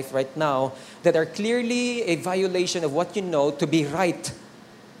your life right now that are clearly a violation of what you know to be right.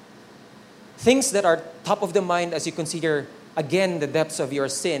 Things that are top of the mind as you consider, again, the depths of your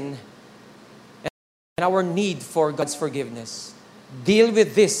sin and our need for God's forgiveness. Deal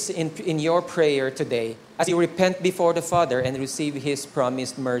with this in your prayer today as you repent before the Father and receive His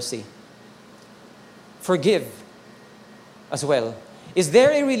promised mercy. Forgive as well. Is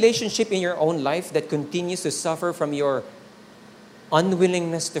there a relationship in your own life that continues to suffer from your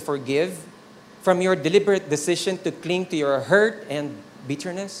unwillingness to forgive, from your deliberate decision to cling to your hurt and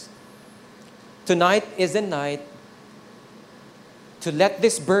bitterness? Tonight is the night to let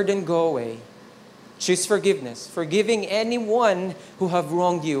this burden go away. Choose forgiveness, forgiving anyone who have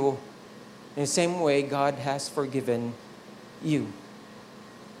wronged you in the same way God has forgiven you.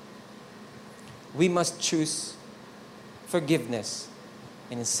 We must choose forgiveness.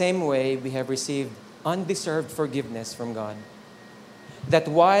 In the same way, we have received undeserved forgiveness from God. That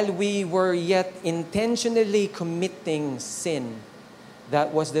while we were yet intentionally committing sin,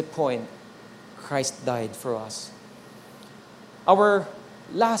 that was the point. Christ died for us. Our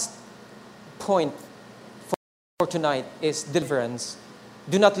last point for tonight is deliverance.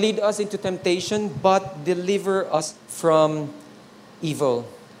 Do not lead us into temptation, but deliver us from evil.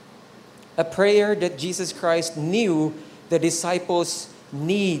 A prayer that Jesus Christ knew the disciples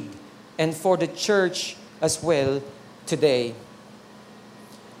need, and for the church as well today.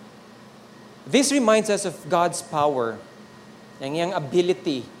 This reminds us of God's power, ang iyang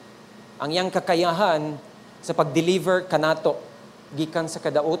ability, ang iyang kakayahan sa pag-deliver kanato gikan sa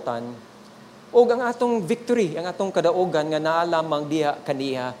kadautan o ang atong victory, ang atong kadaugan nga naa lamang diha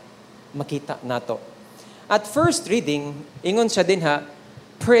kaniya makita nato. At first reading, ingon siya din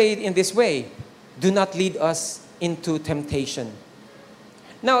pray in this way, do not lead us into temptation.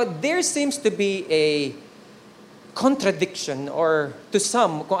 Now, there seems to be a contradiction, or to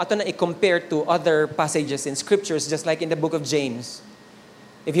some, kung ato na i-compare to other passages in scriptures, just like in the book of James.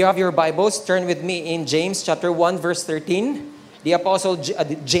 If you have your Bibles, turn with me in James chapter 1, verse 13. The apostle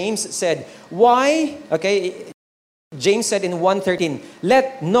James said, James said in 1:13,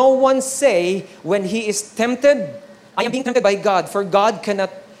 let no one say when he is tempted, I am being tempted by God, for God cannot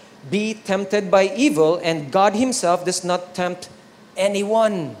be tempted by evil, and God Himself does not tempt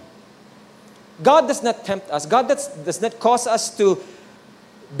anyone. God does not tempt us. God does not cause us to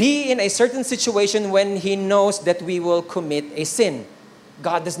be in a certain situation when He knows that we will commit a sin.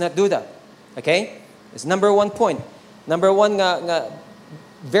 God does not do that. Okay? It's number one point. Number one,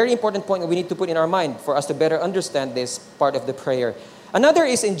 very important point that we need to put in our mind for us to better understand this part of the prayer. Another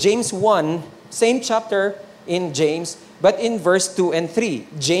is in James 1, same chapter in James, but in verse 2 and 3.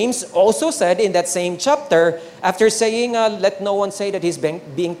 James also said in that same chapter, after saying, let no one say that he's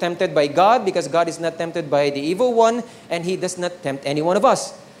being tempted by God, because God is not tempted by the evil one, and He does not tempt any one of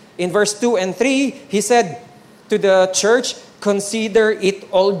us. In verse 2 and 3, He said to the church, consider it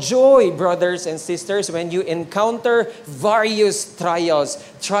all joy, brothers and sisters, when you encounter various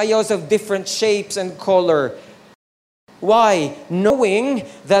trials of different shapes and color. Why? Knowing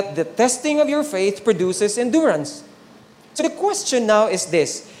that the testing of your faith produces endurance. So the question now is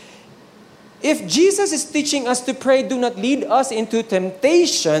this. If Jesus is teaching us to pray, do not lead us into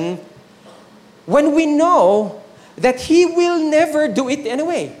temptation, when we know that He will never do it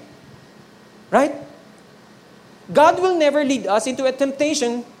anyway. Right? God will never lead us into a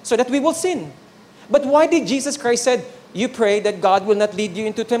temptation so that we will sin. But why did Jesus Christ said, you pray that God will not lead you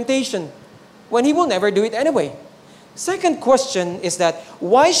into temptation, when He will never do it anyway? Second question is that,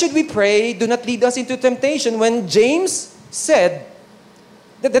 why should we pray, do not lead us into temptation, when James said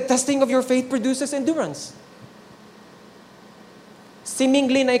that the testing of your faith produces endurance?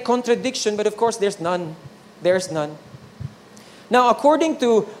 Seemingly a contradiction, but of course there's none. There's none. Now, according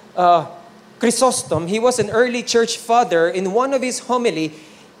to Chrysostom, he was an early church father. In one of his homily,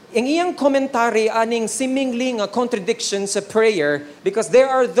 ang iyang commentary aning seemingly nga contradiction sa prayer, because there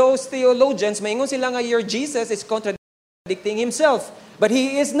are those theologians, maingon sila nga your Jesus is contradicting Himself. But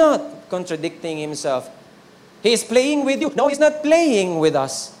He is not contradicting Himself. He is playing with you. No, He's not playing with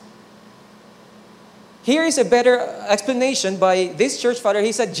us. Here is a better explanation by this church father.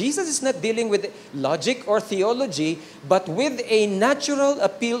 He said, Jesus is not dealing with logic or theology, but with a natural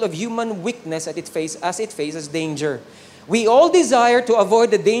appeal of human weakness as it faces danger. We all desire to avoid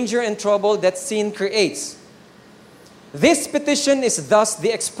the danger and trouble that sin creates. This petition is thus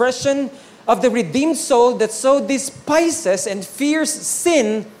the expression of the redeemed soul that so despises and fears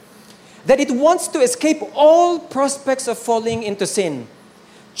sin that it wants to escape all prospects of falling into sin,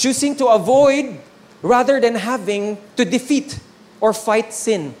 choosing to avoid rather than having to defeat or fight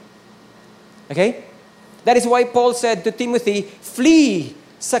sin. Okay? That is why Paul said to Timothy, flee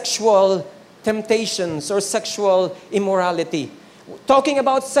sexual temptations or sexual immorality. Talking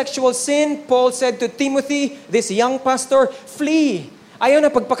about sexual sin, Paul said to Timothy, this young pastor, flee. Ayaw na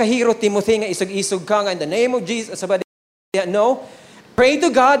pagpakahiro, Timothy, nga isog-isog ka nga in the name of Jesus. No. Pray to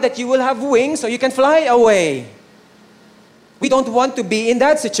God that you will have wings so you can fly away. We don't want to be in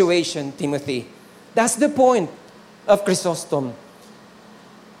that situation, Timothy. That's the point of Chrysostom.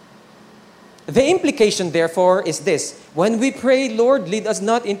 The implication, therefore, is this. When we pray, Lord, lead us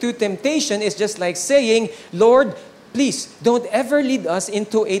not into temptation, it's just like saying, Lord, please don't ever lead us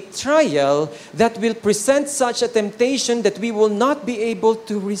into a trial that will present such a temptation that we will not be able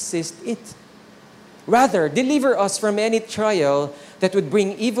to resist it. Rather, deliver us from any trial that would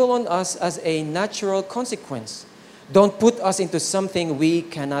bring evil on us as a natural consequence. Don't put us into something we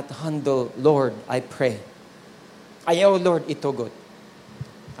cannot handle, Lord, I pray. Ayaw, Lord, itugot.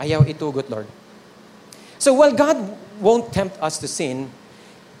 Ayaw, itugot, Lord. So while God won't tempt us to sin,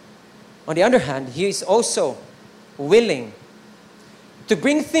 on the other hand, He is also willing to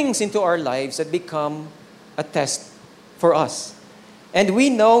bring things into our lives that become a test for us. And we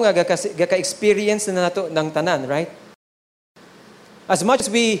know nga gaka-experience na nato ng tanan, right? As much as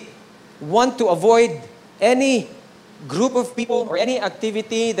we want to avoid any group of people or any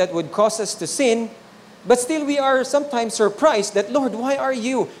activity that would cause us to sin, but still we are sometimes surprised that, Lord, why are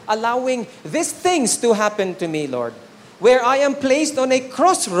you allowing these things to happen to me, Lord? Where I am placed on a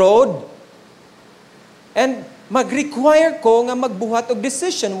crossroad and mag-require ko nga magbuhat og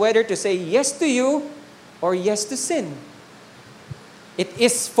decision whether to say yes to you or yes to sin. It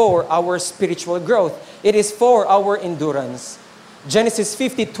is for our spiritual growth. It is for our endurance. Genesis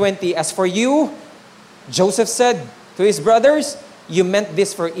 50:20, as for you, Joseph said to his brothers, you meant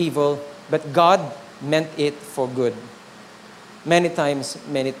this for evil, but God meant it for good. Many times,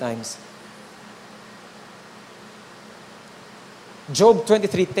 many times. Job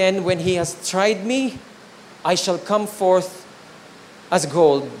 23:10, when he has tried me, I shall come forth as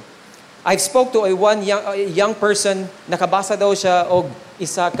gold. I've spoke to a young person, nakabasa daw siya og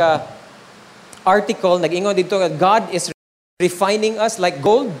isa ka article, nag-ingon dito, God is refining us like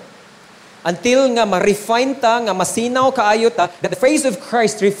gold. until nga ma-refine ta, nga masinaw kaayo ta, that the face of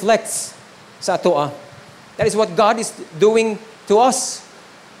Christ reflects sa atoa. That is what God is doing to us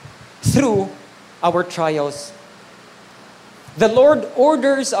through our trials. The Lord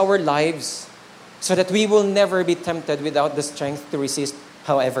orders our lives so that we will never be tempted without the strength to resist,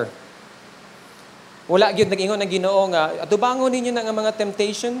 however. Wala gyud nag-ingon ang Ginoo nga atubangon ninyo na nga mga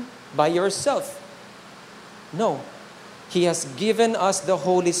temptation by yourself. No. He has given us the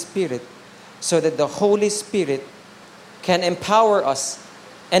Holy Spirit so that the Holy Spirit can empower us,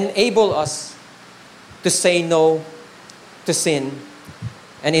 enable us to say no to sin.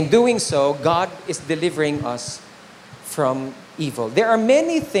 And in doing so, God is delivering us from evil. There are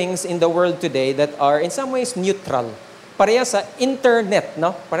many things in the world today that are in some ways neutral. Pareha sa internet,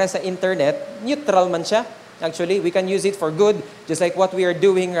 no? Pareha sa internet, neutral man siya. Actually, we can use it for good, just like what we are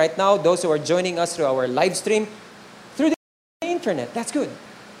doing right now, those who are joining us through our live stream, through the internet. That's good.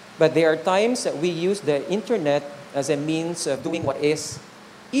 But there are times that we use the internet as a means of doing what is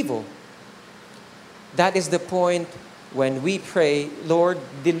evil. That is the point when we pray, Lord,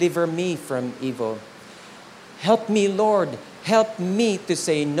 deliver me from evil. Help me, Lord. Help me to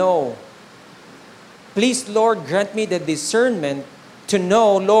say no. Please, Lord, grant me the discernment to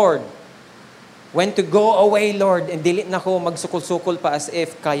know, Lord, when to go away, Lord, and dili na ko magsukol-sukol pa as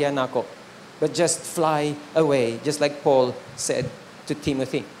if kaya na ko. But just fly away, just like Paul said to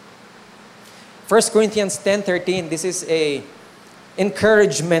Timothy. 1 Corinthians 10:13, this is a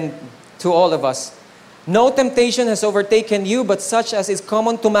encouragement to all of us. No temptation has overtaken you, but such as is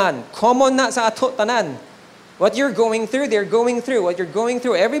common to man. Common na sa ato tanan. What you're going through, they're going through. What you're going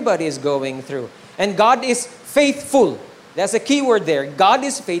through, everybody is going through. And God is faithful. That's a key word there. God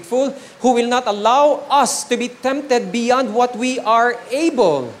is faithful, who will not allow us to be tempted beyond what we are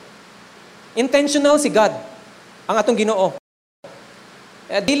able. Intentional si God, ang atong Ginoo.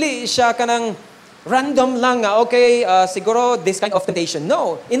 Dili siya kanang random lang nga, okay, siguro this kind of temptation.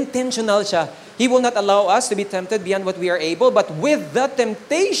 No, intentional siya. He will not allow us to be tempted beyond what we are able, but with the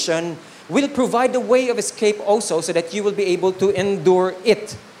temptation, will provide a way of escape also so that you will be able to endure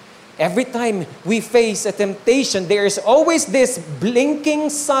it. Every time we face a temptation, there is always this blinking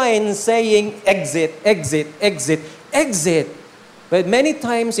sign saying, exit, exit, exit, exit. But many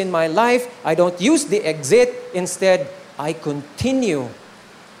times in my life, I don't use the exit. Instead, I continue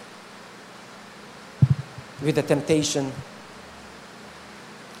with the temptation.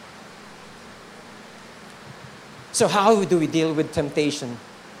 So how do we deal with temptation?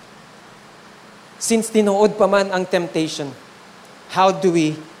 Since tinuod pa man ang temptation, how do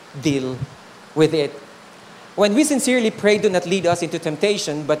we deal with it? When we sincerely pray, do not lead us into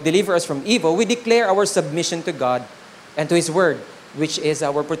temptation, but deliver us from evil, we declare our submission to God and to His Word, which is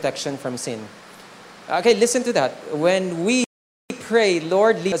our protection from sin. Okay, listen to that. When we pray,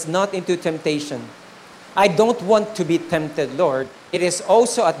 Lord, lead us not into temptation. I don't want to be tempted, Lord. It is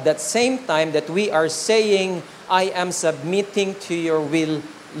also at that same time that we are saying, I am submitting to your will,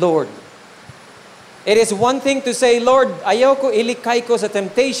 Lord. It is one thing to say, Lord, ayaw ko ilikay ko sa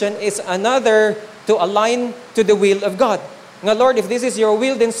temptation. It's another to align to the will of God. Nga, Lord, if this is your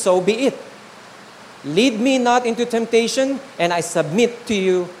will, then so be it. Lead me not into temptation, and I submit to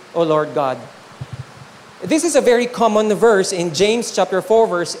you, O Lord God. This is a very common verse in James chapter 4,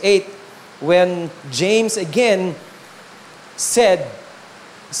 verse 8, when James again said,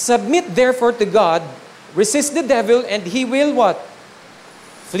 submit therefore to God, resist the devil, and he will what?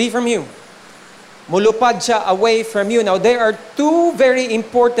 Flee from you. Mulupad siya away from you. Now, there are two very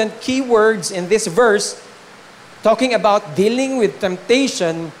important key words in this verse talking about dealing with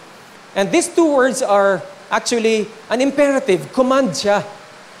temptation. And these two words are actually an imperative. Command siya.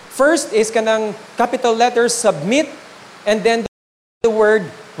 First is kanang capital letters, submit, and then the word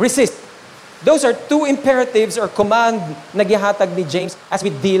resist. Those are two imperatives or command na gihatag ni James as we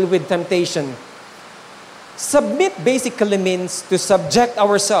deal with temptation. Submit basically means to subject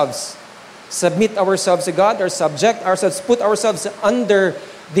ourselves. Submit ourselves to God or subject ourselves, put ourselves under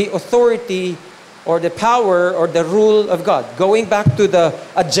the authority or the power or the rule of God. Going back to the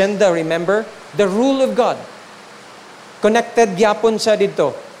agenda, remember? The rule of God. Connected gyapon siya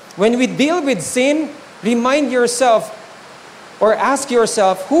dito. When we deal with sin, remind yourself or ask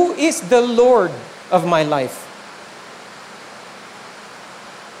yourself, who is the Lord of my life?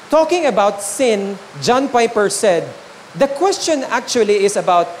 Talking about sin, John Piper said, the question actually is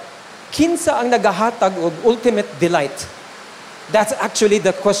about kinsa ang nagahatag og ultimate delight. That's actually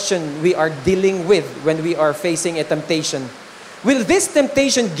the question we are dealing with when we are facing a temptation. Will this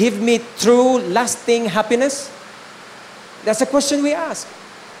temptation give me true, lasting happiness? That's a question we ask.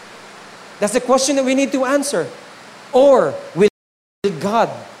 That's the question that we need to answer. Or will God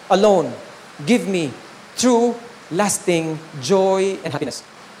alone give me true, lasting joy and happiness.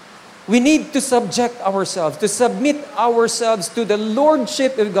 We need to subject ourselves, to submit ourselves to the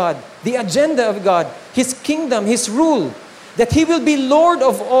lordship of God, the agenda of God, His kingdom, His rule, that He will be Lord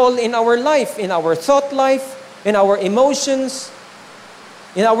of all in our life, in our thought life, in our emotions,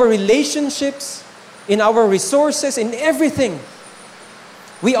 in our relationships, in our resources, in everything.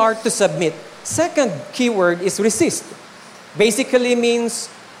 We are to submit. Second keyword is resist. Basically means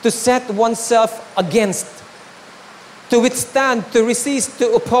to set oneself against, to withstand, to resist,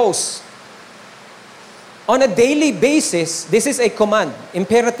 to oppose. On a daily basis, this is a command.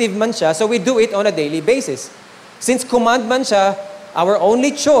 Imperative man siya, so we do it on a daily basis. Since command man siya, our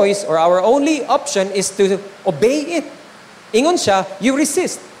only choice or our only option is to obey it. Ingon siya, you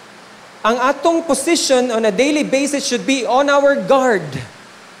resist. Ang atong position on a daily basis should be on our guard.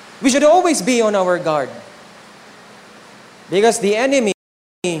 We should always be on our guard. Because the enemy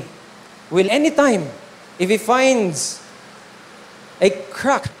will anytime, if he finds a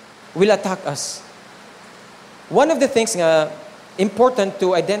crack, will attack us. One of the things important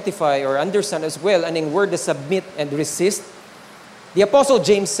to identify or understand as well, and in word submit and resist, the Apostle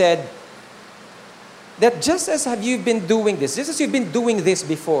James said that just as have you been doing this, just as you've been doing this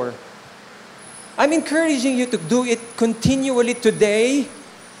before, I'm encouraging you to do it continually today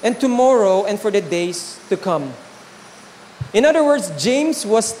and tomorrow and for the days to come. In other words, James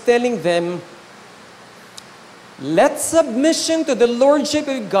was telling them, let submission to the lordship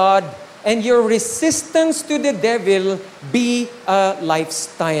of God and your resistance to the devil be a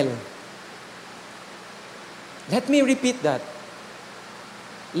lifestyle. Let me repeat that.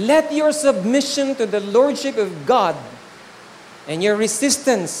 Let your submission to the lordship of God and your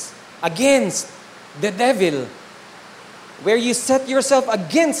resistance against the devil, where you set yourself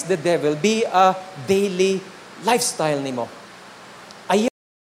against the devil, be a daily lifestyle nimo.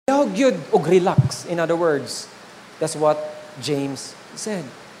 Ayaw gyud og relax. In other words, that's what James said.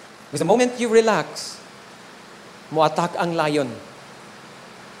 Because the moment you relax, mo-attack ang lion.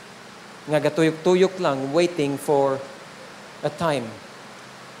 Nga gatuyok-tuyok lang, waiting for a time.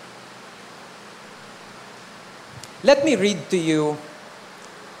 Let me read to you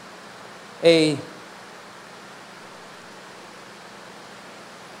a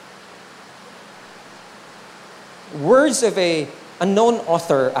words of a known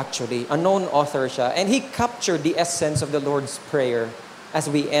author, actually. A known author siya. And he captured the essence of the Lord's Prayer as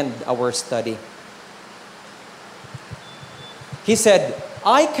we end our study. He said,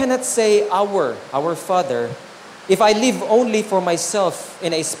 I cannot say our Father if I live only for myself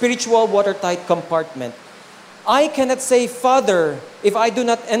in a spiritual watertight compartment. I cannot say Father if I do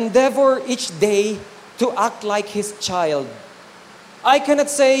not endeavor each day to act like His child. I cannot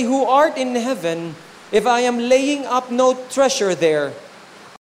say who art in heaven if I am laying up no treasure there.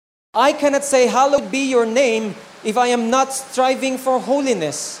 I cannot say hallowed be your name if I am not striving for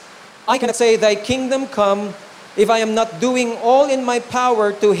holiness. I cannot say thy kingdom come if I am not doing all in my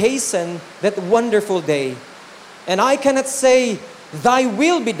power to hasten that wonderful day. And I cannot say thy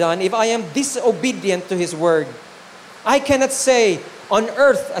will be done if I am disobedient to His word. I cannot say on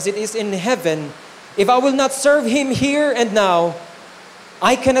earth as it is in heaven if I will not serve Him here and now.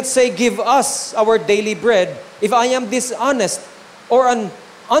 I cannot say give us our daily bread if I am dishonest or an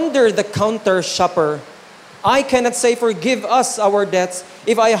under-the-counter shopper. I cannot say forgive us our debts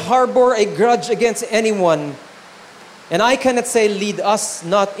if I harbor a grudge against anyone. And I cannot say lead us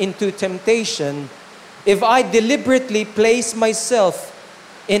not into temptation if I deliberately place myself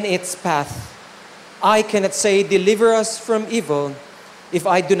in its path. I cannot say deliver us from evil if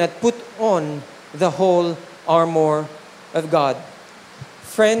I do not put on the whole armor of God.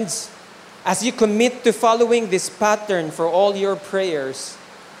 Friends, as you commit to following this pattern for all your prayers,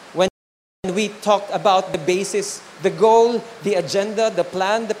 when we talked about the basis, the goal, the agenda, the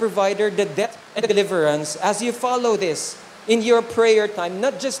plan, the provider, the death, and the deliverance, as you follow this in your prayer time,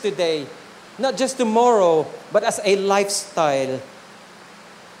 not just today, not just tomorrow, but as a lifestyle,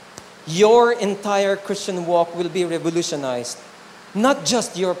 your entire Christian walk will be revolutionized. Not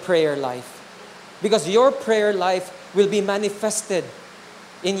just your prayer life, because your prayer life will be manifested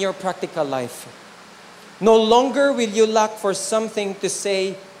in your practical life. No longer will you lack for something to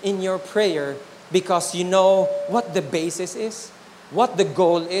say in your prayer because you know what the basis is, what the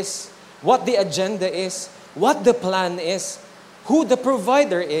goal is, what the agenda is, what the plan is, who the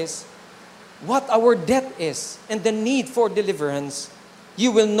provider is, what our debt is, and the need for deliverance.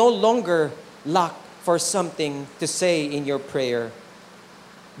 You will no longer lack for something to say in your prayer.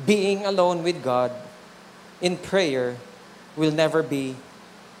 Being alone with God in prayer will never be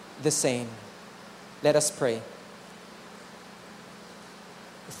the same. Let us pray.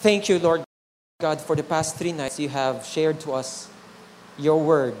 Thank you, Lord God, for the past 3 nights, you have shared to us your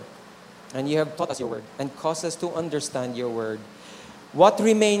word. And you have taught us your word and caused us to understand your word. What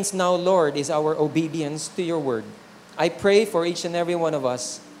remains now, Lord, is our obedience to your word. I pray for each and every one of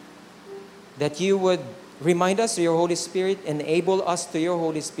us that you would remind us to your Holy Spirit, enable us to your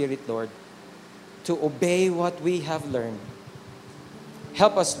Holy Spirit, Lord, to obey what we have learned.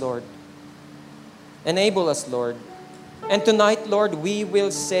 Help us, Lord. Enable us, Lord. And tonight, Lord, we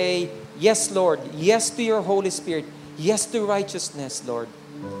will say, yes, Lord, yes to your Holy Spirit, yes to righteousness, Lord.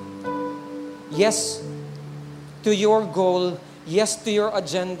 Yes to your goal, yes to your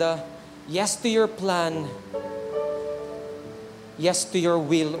agenda, yes to your plan, yes to your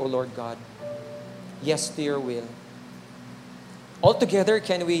will, O Lord God. Yes to your will. All together,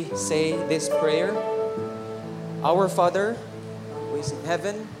 can we say this prayer? Our Father, who is in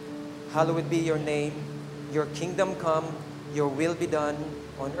heaven, hallowed be your name. Your kingdom come, your will be done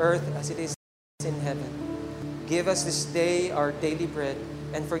on earth as it is in heaven. Give us this day our daily bread,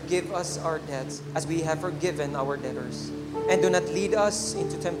 and forgive us our debts as we have forgiven our debtors. And do not lead us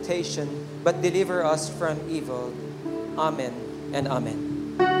into temptation, but deliver us from evil. Amen and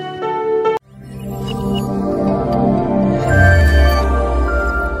amen.